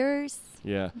 8 years.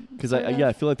 Yeah, because sort I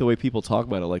of. feel like the way people talk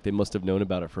about it, like they must have known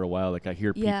about it for a while. Like I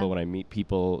hear people Yeah. when I meet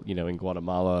people, in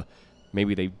Guatemala,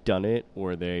 maybe they've done it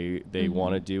or they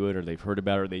want to do it or they've heard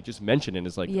about it or they just mention it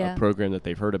as like Yeah. a program that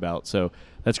they've heard about. So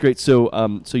that's great. So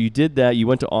so you did that. You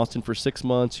went to Austin for 6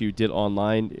 months. You did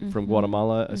online from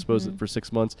Guatemala, I suppose, for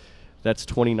 6 months. That's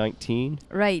 2019.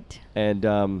 Right. And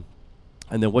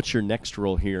then what's your next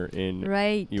role here in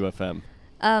Right. UFM?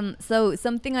 So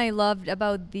something I loved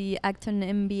about the Acton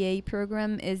MBA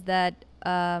program is that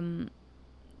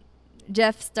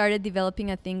Jeff started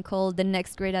developing a thing called the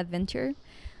Next Great Adventure.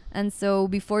 And so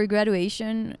before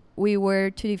graduation, we were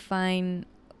to define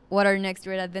what our next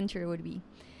great adventure would be.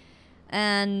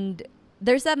 And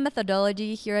there's a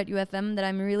methodology here at UFM that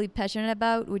I'm really passionate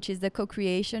about, which is the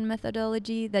co-creation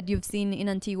methodology that you've seen in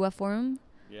Antigua Forum.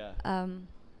 Yeah. Um,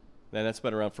 And that's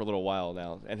been around for a little while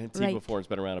now. And Antigua Right. Forum's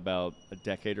been around about a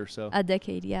decade or so. a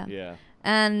decade, yeah. Yeah.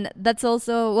 And that's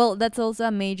also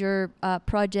a major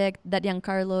project that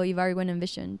Giancarlo Ibargüen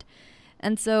envisioned.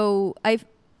 And so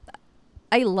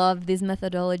I love this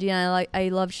methodology and I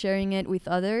love sharing it with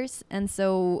others. And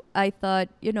so I thought,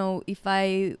 if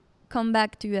I come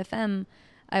back to UFM,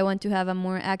 I want to have a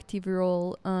more active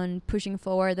role on pushing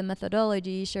forward the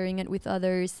methodology, sharing it with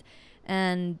others,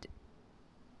 and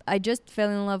I just fell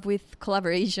in love with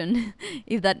collaboration,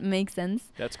 if that makes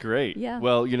sense. That's great. Yeah.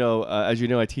 Well, as you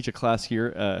know, I teach a class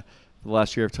here. The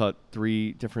last year I've taught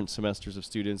 3 different semesters of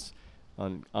students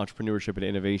on entrepreneurship and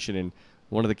innovation. And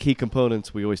one of the key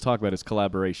components we always talk about is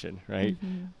collaboration, right?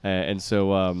 And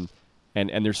so,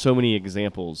 and there's so many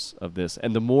examples of this.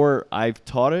 And the more I've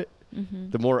taught it,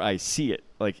 the more I see it,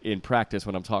 like in practice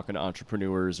when I'm talking to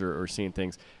entrepreneurs or seeing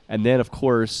things. And then, of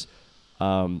course,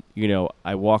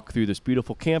 I walk through this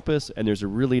beautiful campus, and there's a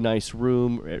really nice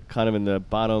room, kind of in the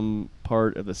bottom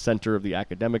part of the center of the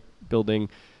academic building.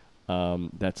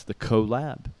 That's the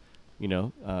CoLab,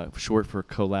 short for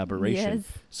collaboration.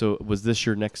 Yes. So was this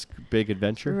your next big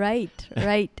adventure? Right.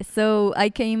 So I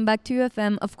came back to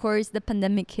UFM. Of course, the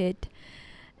pandemic hit,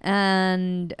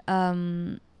 and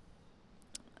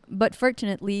but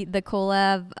fortunately, the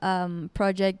CoLab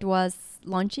project was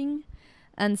launching.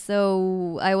 And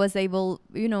so I was able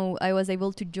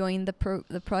to join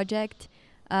the project.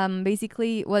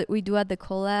 Basically, what we do at the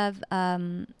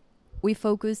CoLab, we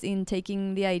focus in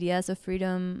taking the ideas of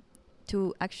freedom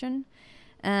to action.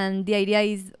 And the idea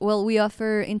is, we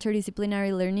offer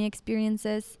interdisciplinary learning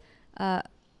experiences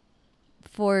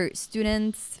for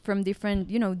students from different,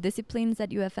 disciplines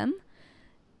at UFM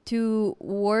to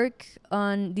work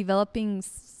on developing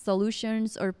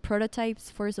solutions or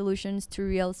prototypes for solutions to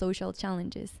real social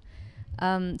challenges.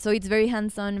 So it's very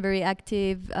hands-on, very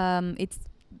active. It's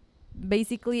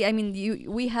basically,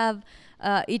 we have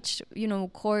each,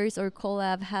 course or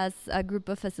CoLab has a group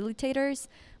of facilitators,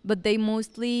 but they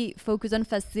mostly focus on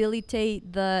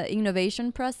facilitate the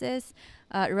innovation process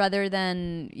rather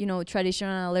than,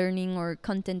 traditional learning or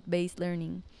content-based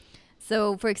learning.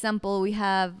 So, for example, we've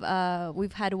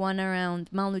had one around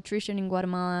malnutrition in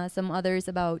Guatemala, some others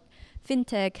about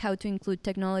fintech, how to include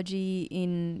technology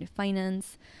in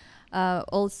finance.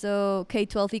 Also,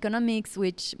 K-12 economics,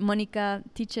 which Monica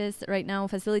teaches right now,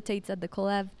 facilitates at the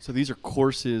CoLab. So these are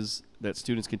courses that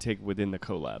students can take within the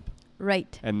CoLab.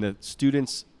 Right. And the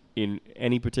students in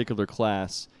any particular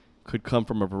class could come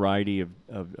from a variety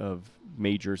of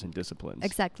majors and disciplines.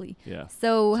 Exactly. Yeah.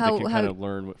 So They how can kind of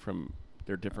learn from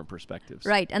their different perspectives.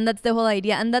 Right, and that's the whole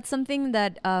idea, and that's something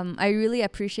that I really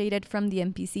appreciated from the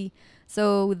MPC.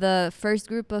 So the first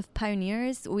group of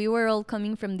pioneers, we were all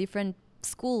coming from different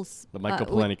schools. The Michael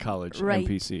Polanyi College, right.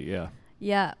 MPC, yeah.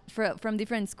 Yeah, from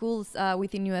different schools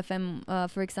within UFM.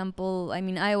 For example, I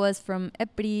mean, I was from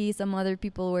EPRI. Some other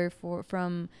people were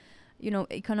from,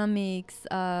 economics,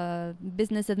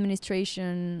 business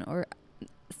administration, or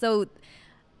so.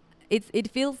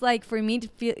 It feels like, for me,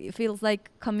 it feels like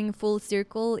coming full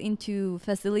circle into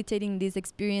facilitating these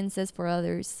experiences for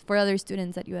other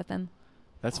students at UFM.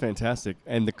 That's fantastic.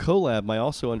 And the collab, my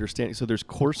also understanding, so there's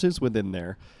courses within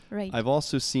there. Right. I've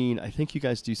also seen, I think you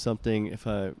guys do something, if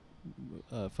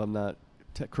I'm not,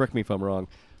 correct me if I'm wrong,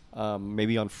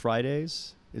 maybe on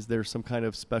Fridays, is there some kind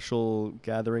of special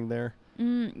gathering there?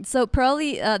 So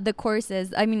probably the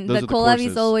courses. I mean, Those the are the collab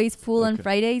courses. is always full on Okay.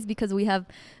 Fridays because we have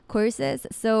courses.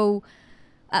 So,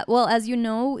 well, as you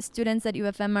know, students at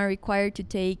UFM are required to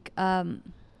take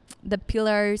the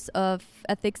pillars of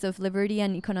ethics of liberty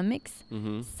and economics.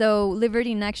 Mm-hmm. So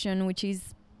Liberty in Action, which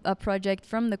is a project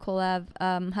from the collab,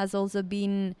 has also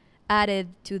been added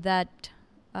to that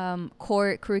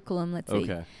core curriculum, let's say.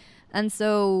 Okay. And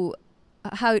so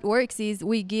how it works is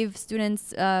we give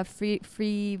students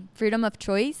freedom of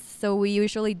choice. So we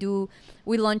usually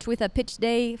we launch with a pitch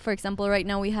day. For example, right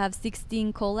now we have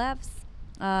 16 collabs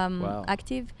Wow.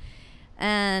 active,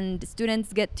 and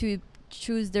students get to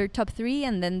choose their top 3,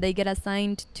 and then they get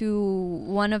assigned to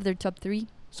one of their top 3.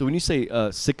 So when you say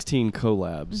 16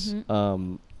 collabs,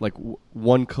 Mhm. like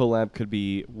one collab could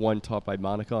be one taught by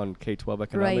Monica on K-12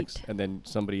 economics, Right. and then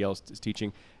somebody else is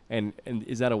teaching. And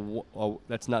is that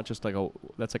that's not just like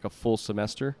that's like a full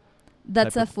semester?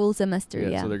 That's Type a of- full semester,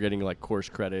 yeah. So they're getting like course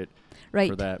credit Right.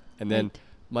 for that. And then Right.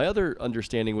 my other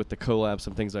understanding with the collab,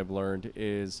 some things I've learned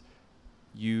is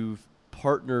you've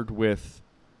partnered with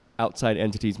outside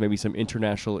entities, maybe some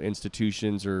international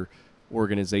institutions or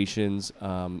organizations.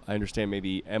 I understand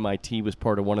maybe MIT was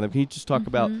part of one of them. Can you just talk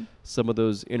about Mhm. some of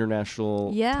those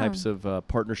international Yeah. types of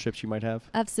partnerships you might have?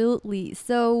 Absolutely.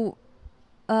 So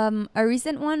a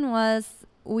recent one was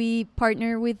we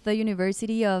partner with the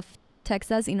University of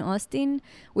Texas in Austin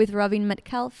with Robin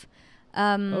Metcalf.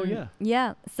 Oh, yeah.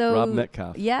 Yeah. So Rob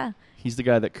Metcalf. Yeah. He's the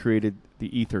guy that created the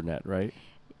Ethernet, right?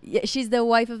 Yeah, she's the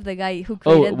wife of the guy who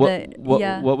Oh, created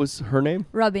what was her name?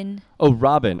 Robin. Oh,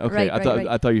 Robin. Okay, Right, I right, thought right.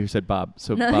 I thought you said Bob.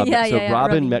 So No, Bob. yeah, so yeah,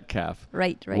 Robin Robin. Metcalf,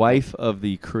 Right. wife of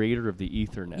the creator of the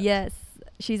Ethernet. Yes,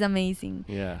 she's amazing.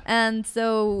 Yeah. And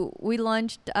so we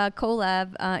launched a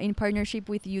collab in partnership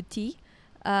with UT.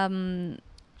 So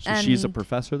she's a and-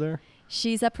 professor there.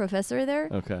 She's a professor there.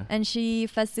 Okay. And she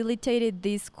facilitated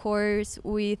this course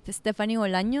with Stephanie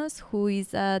Olaños, who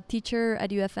is a teacher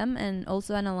at UFM and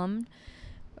also an alum.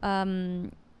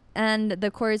 And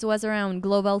the course was around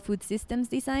global food systems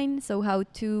design, so how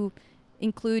to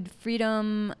include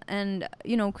freedom and,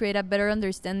 create a better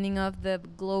understanding of the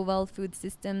global food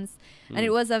systems. And it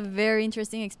was a very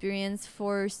interesting experience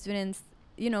for students,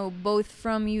 both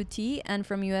from UT and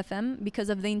from UFM because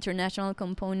of the international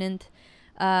component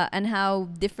and how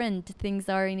different things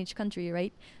are in each country,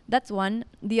 right? That's one.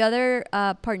 The other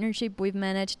partnership we've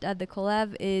managed at the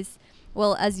collab is,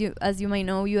 well, as you might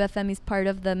know, UFM is part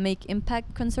of the Make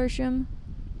Impact Consortium.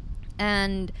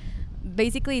 And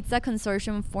basically it's a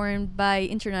consortium formed by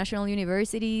international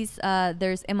universities.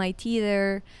 There's MIT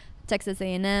there, Texas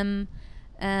A&M,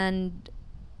 and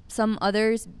some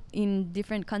others in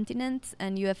different continents,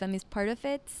 and UFM is part of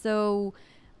it. So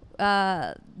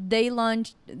they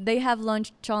have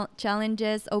launched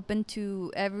challenges open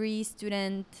to every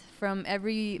student from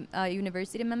every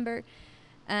university member,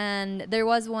 and there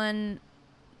was one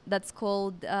that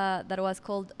was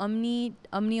called Omni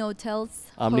Hotels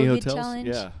Omni COVID Hotels.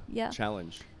 Challenge. Yeah.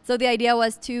 Challenge. So the idea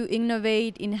was to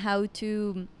innovate in how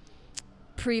to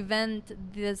prevent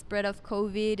the spread of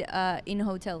COVID in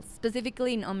hotels,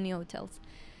 specifically in Omni Hotels.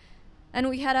 And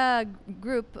we had a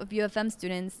group of UFM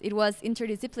students. It was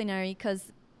interdisciplinary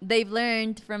because they've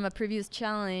learned from a previous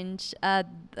challenge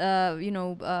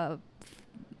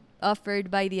offered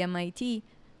by the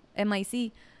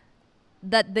MIC,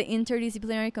 that the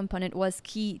interdisciplinary component was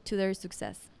key to their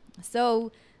success.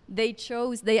 So they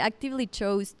actively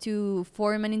chose to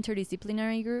form an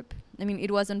interdisciplinary group. I mean,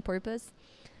 it was on purpose.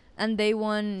 And they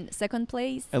won second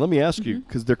place. And let me ask you, Mhm.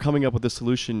 because they're coming up with a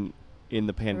solution in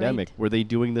the pandemic. Right. Were they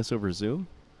doing this over Zoom?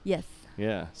 Yes.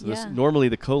 Yeah. So Yeah. normally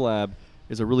the collab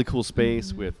is a really cool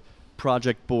space Mhm. with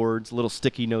project boards, little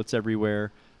sticky notes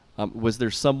everywhere. Was there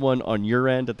someone on your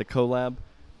end at the collab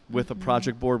with a Mhm.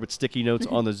 project board with sticky notes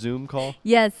on the Zoom call?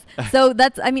 Yes. So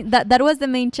that was the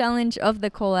main challenge of the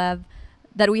collab,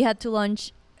 that we had to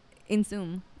launch in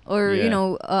Zoom. or Yeah.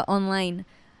 online.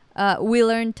 We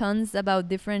learned tons about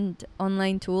different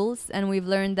online tools, and we've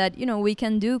learned that we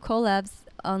can do collabs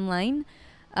online.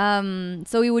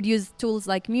 So we would use tools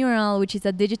like Mural, which is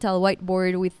a digital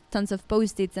whiteboard with tons of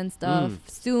post-its and stuff,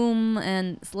 Zoom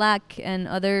and Slack and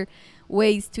other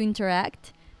ways to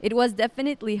interact. It was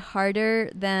definitely harder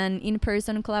than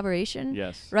in-person collaboration.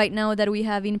 Yes. Right now that we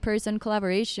have in-person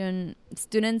collaboration,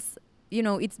 students,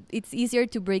 it's easier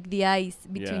to break the ice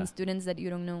between Yeah. students that you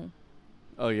don't know.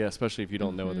 Oh yeah, especially if you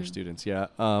don't know other Mhm. students. Yeah.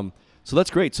 So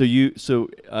that's great. So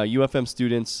UFM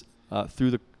students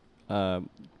through the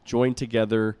joined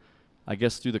together, I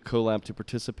guess through the collab to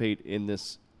participate in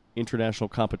this international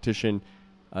competition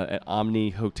at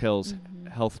Omni Hotels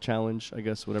Health Challenge, I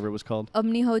guess whatever it was called,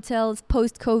 Omni Hotels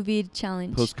post-COVID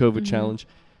challenge. post-COVID Mhm. challenge,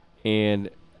 and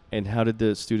how did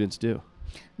the students do?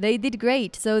 They did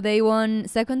great. So they won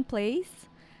second place.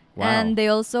 Wow. And they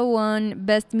also won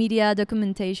Best Media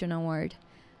Documentation Award.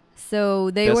 So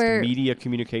they Best were media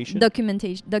communication.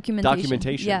 documentation.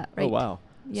 Documentation. Yeah, right. Oh wow.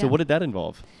 Yeah. So what did that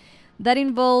involve? That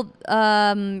involved,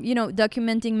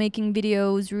 documenting, making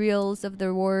videos, reels of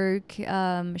their work,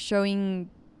 showing,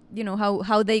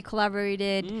 how they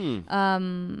collaborated,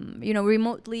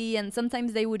 remotely. And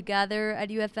sometimes they would gather at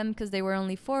UFM because they were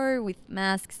only 4 with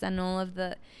masks and all of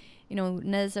the,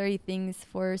 necessary things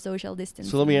for social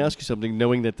distancing. So let me ask you something.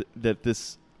 Knowing that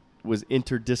this was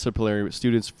interdisciplinary with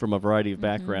students from a variety of Mhm.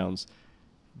 backgrounds,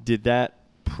 did that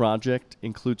project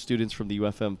include students from the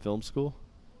UFM Film School?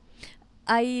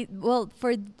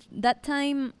 For that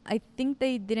time, I think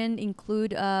they didn't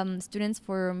include students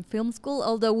from film school,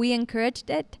 although we encouraged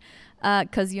it,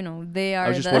 because they are. I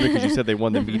was just wondering because you said they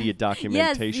won the media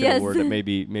documentation yes. award, that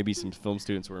maybe some film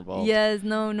students were involved. Yes,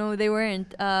 no, they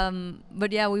weren't.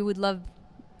 But yeah, we would love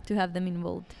to have them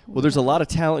involved. Well, there's a lot of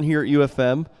talent here at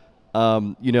UFM.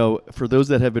 For those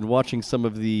that have been watching some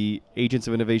of the Agents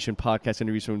of Innovation podcast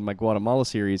interviews from my Guatemala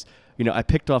series, I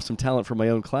picked off some talent from my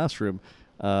own classroom.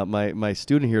 My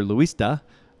student here, Luis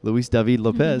David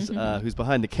Lopez, who's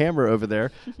behind the camera over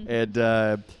there,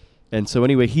 and so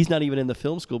anyway, he's not even in the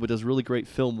film school, but does really great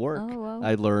film work. Oh, wow.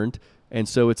 I learned, and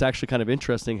so it's actually kind of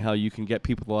interesting how you can get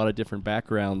people with a lot of different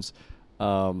backgrounds,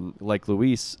 like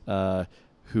Luis,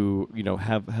 who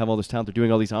have all this talent. They're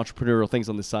doing all these entrepreneurial things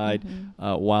on the side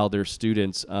while they're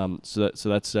students. So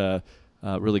that's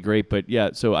really great. But yeah,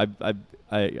 so I've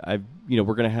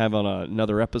we're going to have on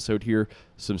another episode here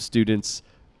some students,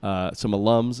 some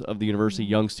alums of the university,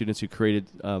 young students who created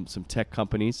some tech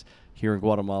companies here in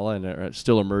Guatemala and are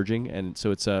still emerging. And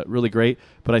so it's really great.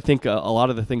 But I think a lot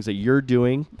of the things that you're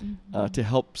doing to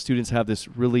help students have this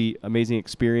really amazing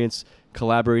experience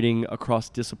collaborating across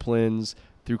disciplines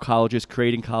through colleges,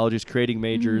 creating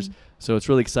majors. So it's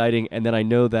really exciting. And then I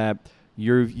know that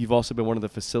you've also been one of the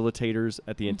facilitators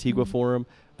at the Antigua Forum.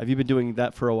 Have you been doing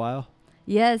that for a while?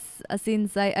 Yes,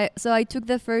 since I took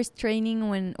the first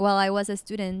training while I was a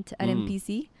student at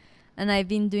MPC, and I've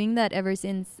been doing that ever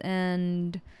since.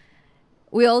 And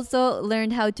we also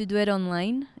learned how to do it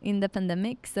online in the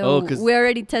pandemic. So we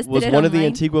already tested was it one online. of the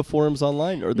Antigua forums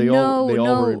online, or they all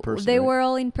were in person? They right? were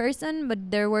all in person, but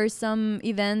there were some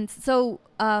events. So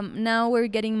now we're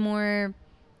getting more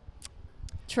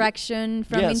traction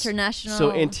from international.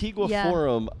 So Antigua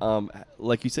Forum,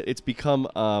 like you said, it's become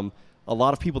a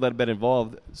lot of people that have been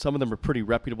involved. Some of them are pretty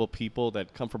reputable people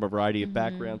that come from a variety of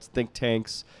backgrounds, think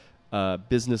tanks,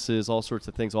 businesses, all sorts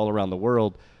of things all around the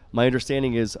world. My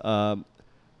understanding is an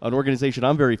organization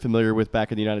I'm very familiar with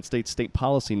back in the United States, State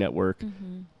Policy Network,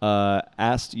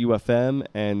 asked UFM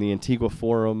and the Antigua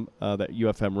Forum that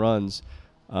UFM runs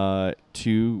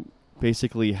to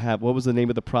basically have, what was the name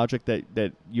of the project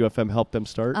that UFM helped them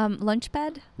start?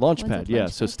 Launchpad. Launchpad, yeah.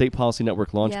 So State Policy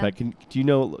Network Launchpad. Yeah.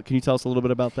 Can you tell us a little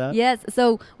bit about that? Yes.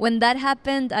 So when that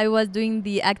happened, I was doing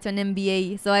the Acton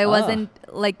MBA, so I wasn't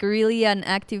really an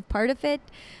active part of it,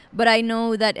 but I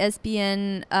know that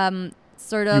SPN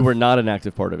sort of. You were not an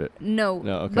active part of it. No.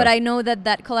 Okay. But I know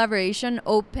that collaboration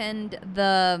opened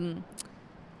the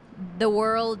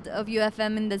world of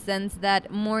UFM in the sense that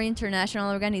more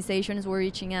international organizations were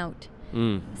reaching out.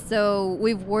 So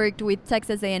we've worked with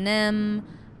Texas A&M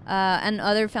and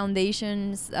other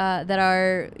foundations that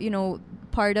are,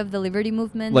 part of the Liberty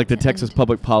Movement. Like the Texas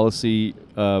Public Policy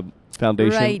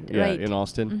Foundation right. in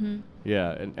Austin.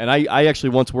 Yeah, and I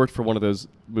actually once worked for one of those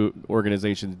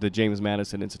organizations, the James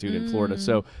Madison Institute in Florida.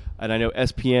 So, and I know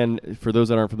SPN, for those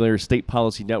that aren't familiar, State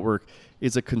Policy Network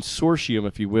is a consortium,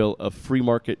 if you will, of free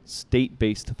market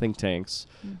state-based think tanks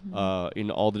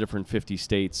in all the different 50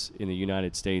 states in the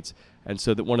United States. And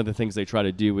so that one of the things they try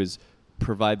to do is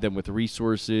provide them with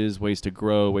resources, ways to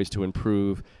grow, ways to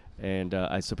improve. And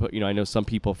I suppose, I know some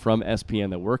people from SPN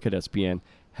that work at SPN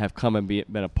have come and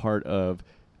been a part of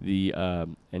the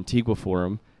Antigua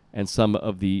Forum, and some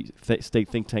of the state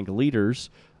think tank leaders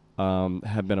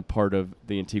have been a part of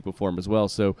the Antigua Forum as well.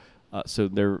 So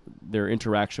their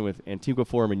interaction with Antigua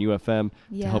Forum and UFM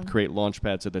to help create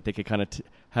Launchpad so that they could kind of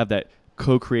have that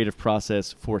co-creative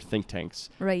process for think tanks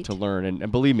to learn.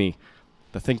 And believe me,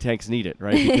 the think tanks need it,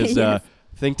 right? Because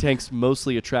think tanks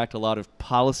mostly attract a lot of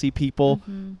policy people,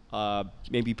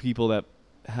 maybe people that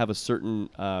have a certain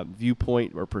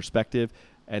viewpoint or perspective,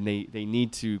 and they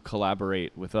need to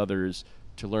collaborate with others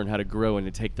to learn how to grow and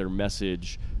to take their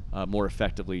message more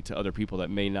effectively to other people that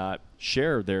may not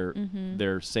share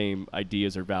their same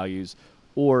ideas or values,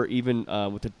 or even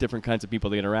with the different kinds of people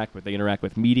they interact with. They interact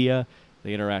with media,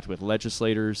 they interact with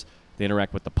legislators, they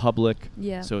interact with the public.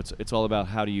 Yeah. So it's all about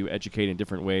how do you educate in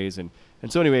different ways. And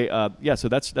so anyway, so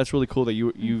that's really cool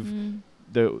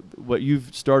that what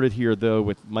you've started here though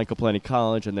with Michael Polanyi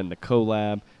College and then the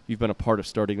CoLab. You've been a part of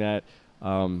starting that.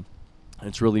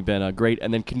 It's really been great.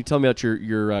 And then can you tell me about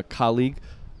your colleague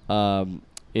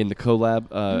in the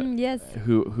CoLab? Yes.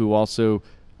 Who also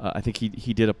I think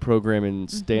he did a program in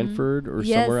Stanford or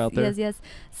somewhere out there. Yes.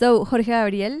 So Jorge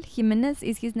Gabriel Jimenez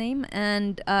is his name,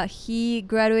 and he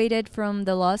graduated from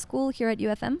the law school here at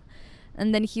UFM,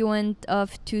 and then he went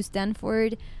off to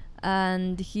Stanford,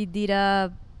 and he did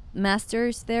a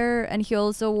master's there, and he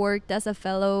also worked as a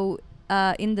fellow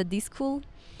in the D School,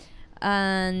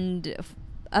 and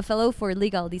a fellow for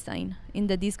legal design in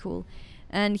the D School.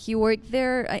 And he worked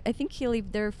there, I think he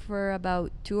lived there for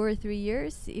about 2 or 3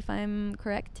 years, if I'm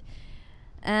correct.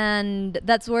 And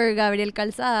that's where Gabriel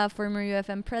Calzada, former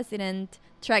UFM president,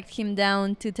 tracked him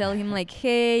down to tell him, like,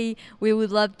 hey, we would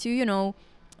love to,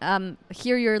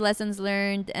 hear your lessons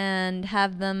learned and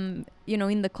have them,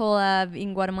 in the CoLab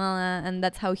in Guatemala. And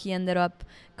that's how he ended up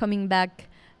coming back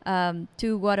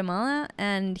to Guatemala.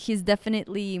 And he's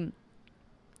definitely,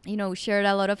 shared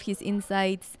a lot of his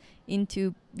insights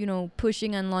into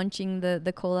pushing and launching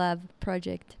the CoLab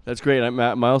project. That's great.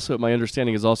 My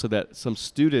understanding is also that some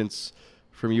students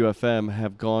from UFM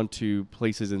have gone to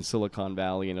places in Silicon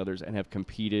Valley and others and have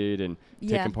competed and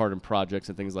taken part in projects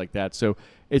and things like that. So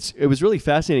it was really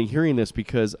fascinating hearing this,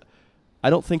 because I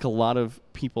don't think a lot of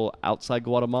people outside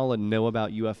Guatemala know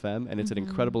about UFM, and it's an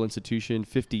incredible institution,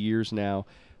 50 years now.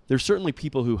 There's certainly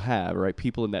people who have, right?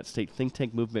 People in that state think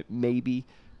tank movement maybe,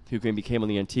 who became on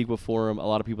the Antigua Forum, a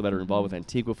lot of people that are involved with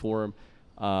Antigua Forum.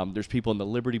 There's people in the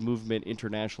Liberty Movement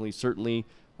internationally, certainly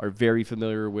are very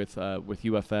familiar with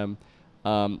UFM.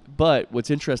 But what's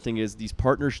interesting is these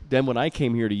partners, then when I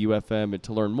came here to UFM and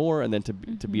to learn more, and then to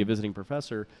be a visiting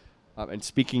professor, and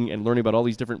speaking and learning about all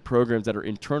these different programs that are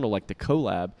internal, like the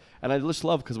CoLab. And I just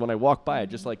love, because when I walk by, I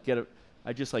just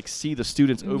see the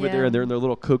students over there, and they're in their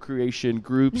little co-creation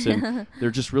groups, and they're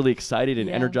just really excited and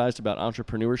energized about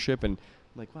entrepreneurship. And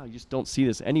I'm like, wow, you just don't see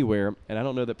this anywhere. And I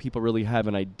don't know that people really have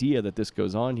an idea that this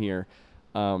goes on here.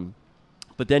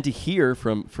 But then to hear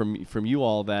from you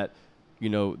all that,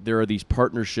 there are these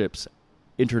partnerships,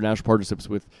 international partnerships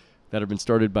that have been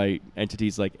started by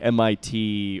entities like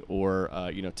MIT or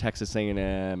Texas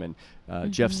A&M and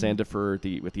Jeff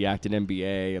Sandefur with the Acton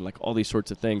MBA and like all these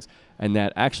sorts of things, and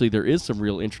that actually there is some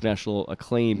real international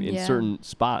acclaim in certain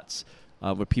spots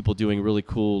with people doing really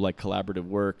cool like collaborative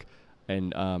work,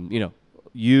 and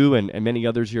you and many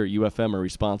others here at UFM are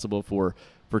responsible for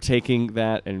taking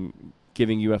that and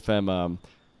giving UFM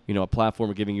a platform,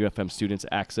 of giving UFM students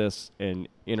access and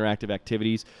interactive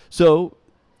activities. So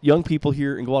young people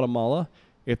here in Guatemala,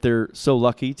 if they're so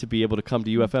lucky to be able to come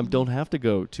to UFM, don't have to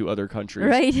go to other countries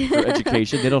for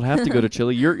education. They don't have to go to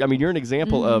Chile. You're an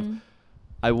example of,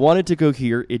 I wanted to go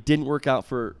here. It didn't work out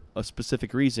for a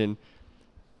specific reason.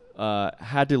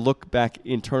 Had to look back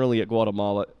internally at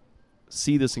Guatemala,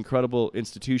 see this incredible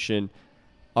institution.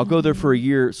 I'll go there for a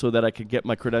year so that I could get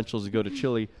my credentials to go to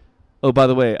Chile. Oh, by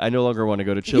the way, I no longer want to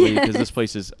go to Chile because this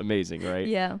place is amazing, right?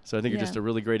 Yeah. So I think you're just a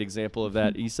really great example of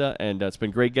that, Isa. And it's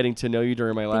been great getting to know you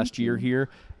during my last year here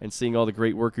and seeing all the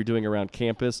great work you're doing around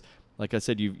campus. Like I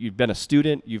said, you've been a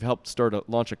student. You've helped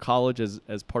launch a college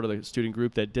as part of the student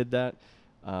group that did that.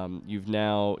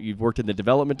 You've worked in the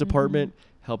development department,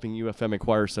 helping UFM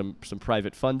acquire some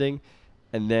private funding.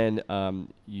 And then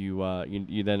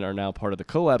you then are now part of the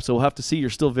CoLab. So we'll have to see. You're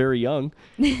still very young,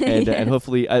 and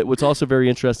hopefully, what's also very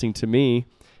interesting to me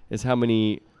is how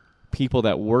many people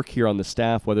that work here on the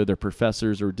staff, whether they're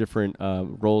professors or different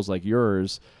roles like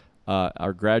yours,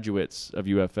 are graduates of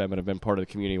UFM and have been part of the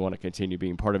community and want to continue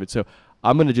being part of it. So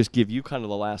I'm going to just give you kind of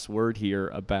the last word here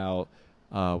about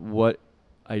what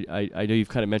I know you've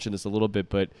kind of mentioned this a little bit,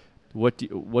 but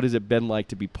what has it been like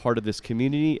to be part of this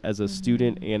community as a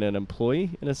student and an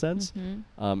employee in a sense,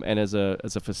 and as a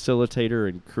facilitator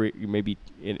and maybe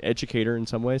an educator in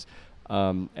some ways,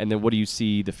 and then what do you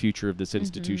see the future of this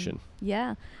institution?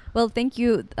 Yeah. Well, thank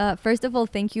you. First of all,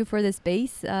 thank you for the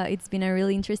space. It's been a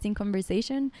really interesting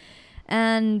conversation,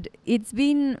 and it's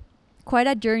been quite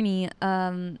a journey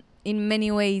in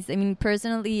many ways. I mean,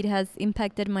 personally, it has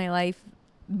impacted my life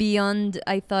beyond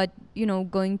I thought,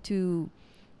 going to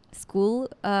school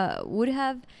would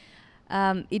have.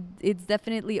 It's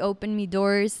definitely opened me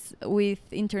doors with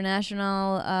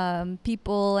international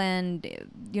people and,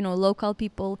 local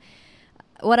people.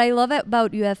 What I love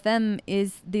about UFM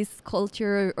is this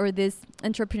culture or this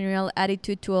entrepreneurial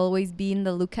attitude to always be in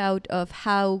the lookout of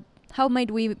how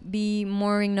might we be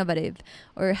more innovative,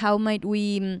 or how might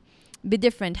we be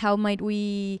different, how might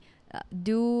we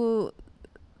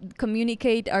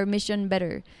communicate our mission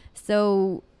better.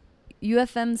 So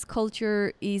UFM's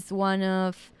culture is one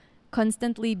of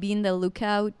constantly being the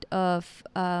lookout of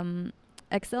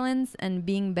excellence and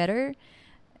being better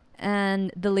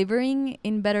and delivering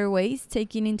in better ways,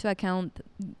 taking into account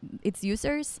its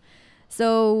users.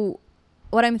 So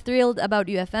what I'm thrilled about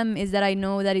UFM is that I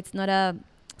know that it's not a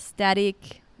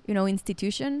static,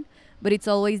 institution, but it's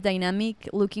always dynamic,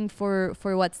 looking for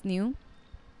what's new.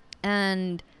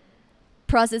 And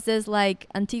processes like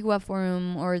Antigua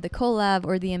Forum or the Collab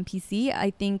or the MPC,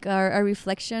 I think are a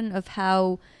reflection of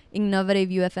how innovative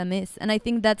UFM is. And I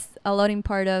think that's a lot in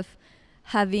part of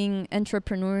having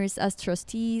entrepreneurs as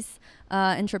trustees,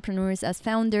 entrepreneurs as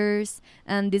founders,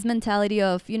 and this mentality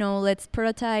of, let's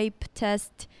prototype,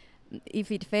 test.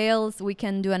 If it fails, we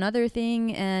can do another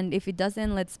thing. And if it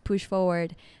doesn't, let's push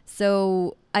forward.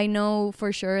 So I know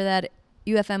for sure that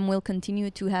UFM will continue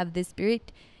to have this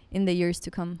spirit in the years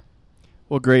to come.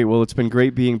 Well, great. Well, it's been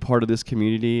great being part of this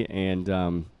community, and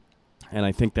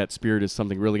I think that spirit is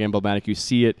something really emblematic. You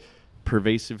see it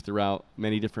pervasive throughout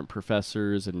many different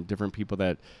professors and different people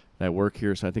that work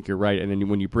here. So I think you're right. And then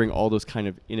when you bring all those kind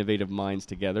of innovative minds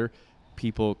together,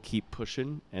 people keep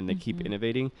pushing and they keep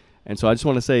innovating. And so I just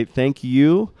want to say thank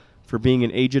you for being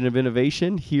an agent of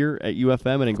innovation here at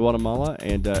UFM and in Guatemala,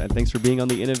 and thanks for being on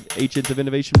the Agents of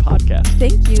Innovation podcast.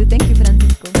 Thank you,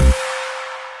 Francisco.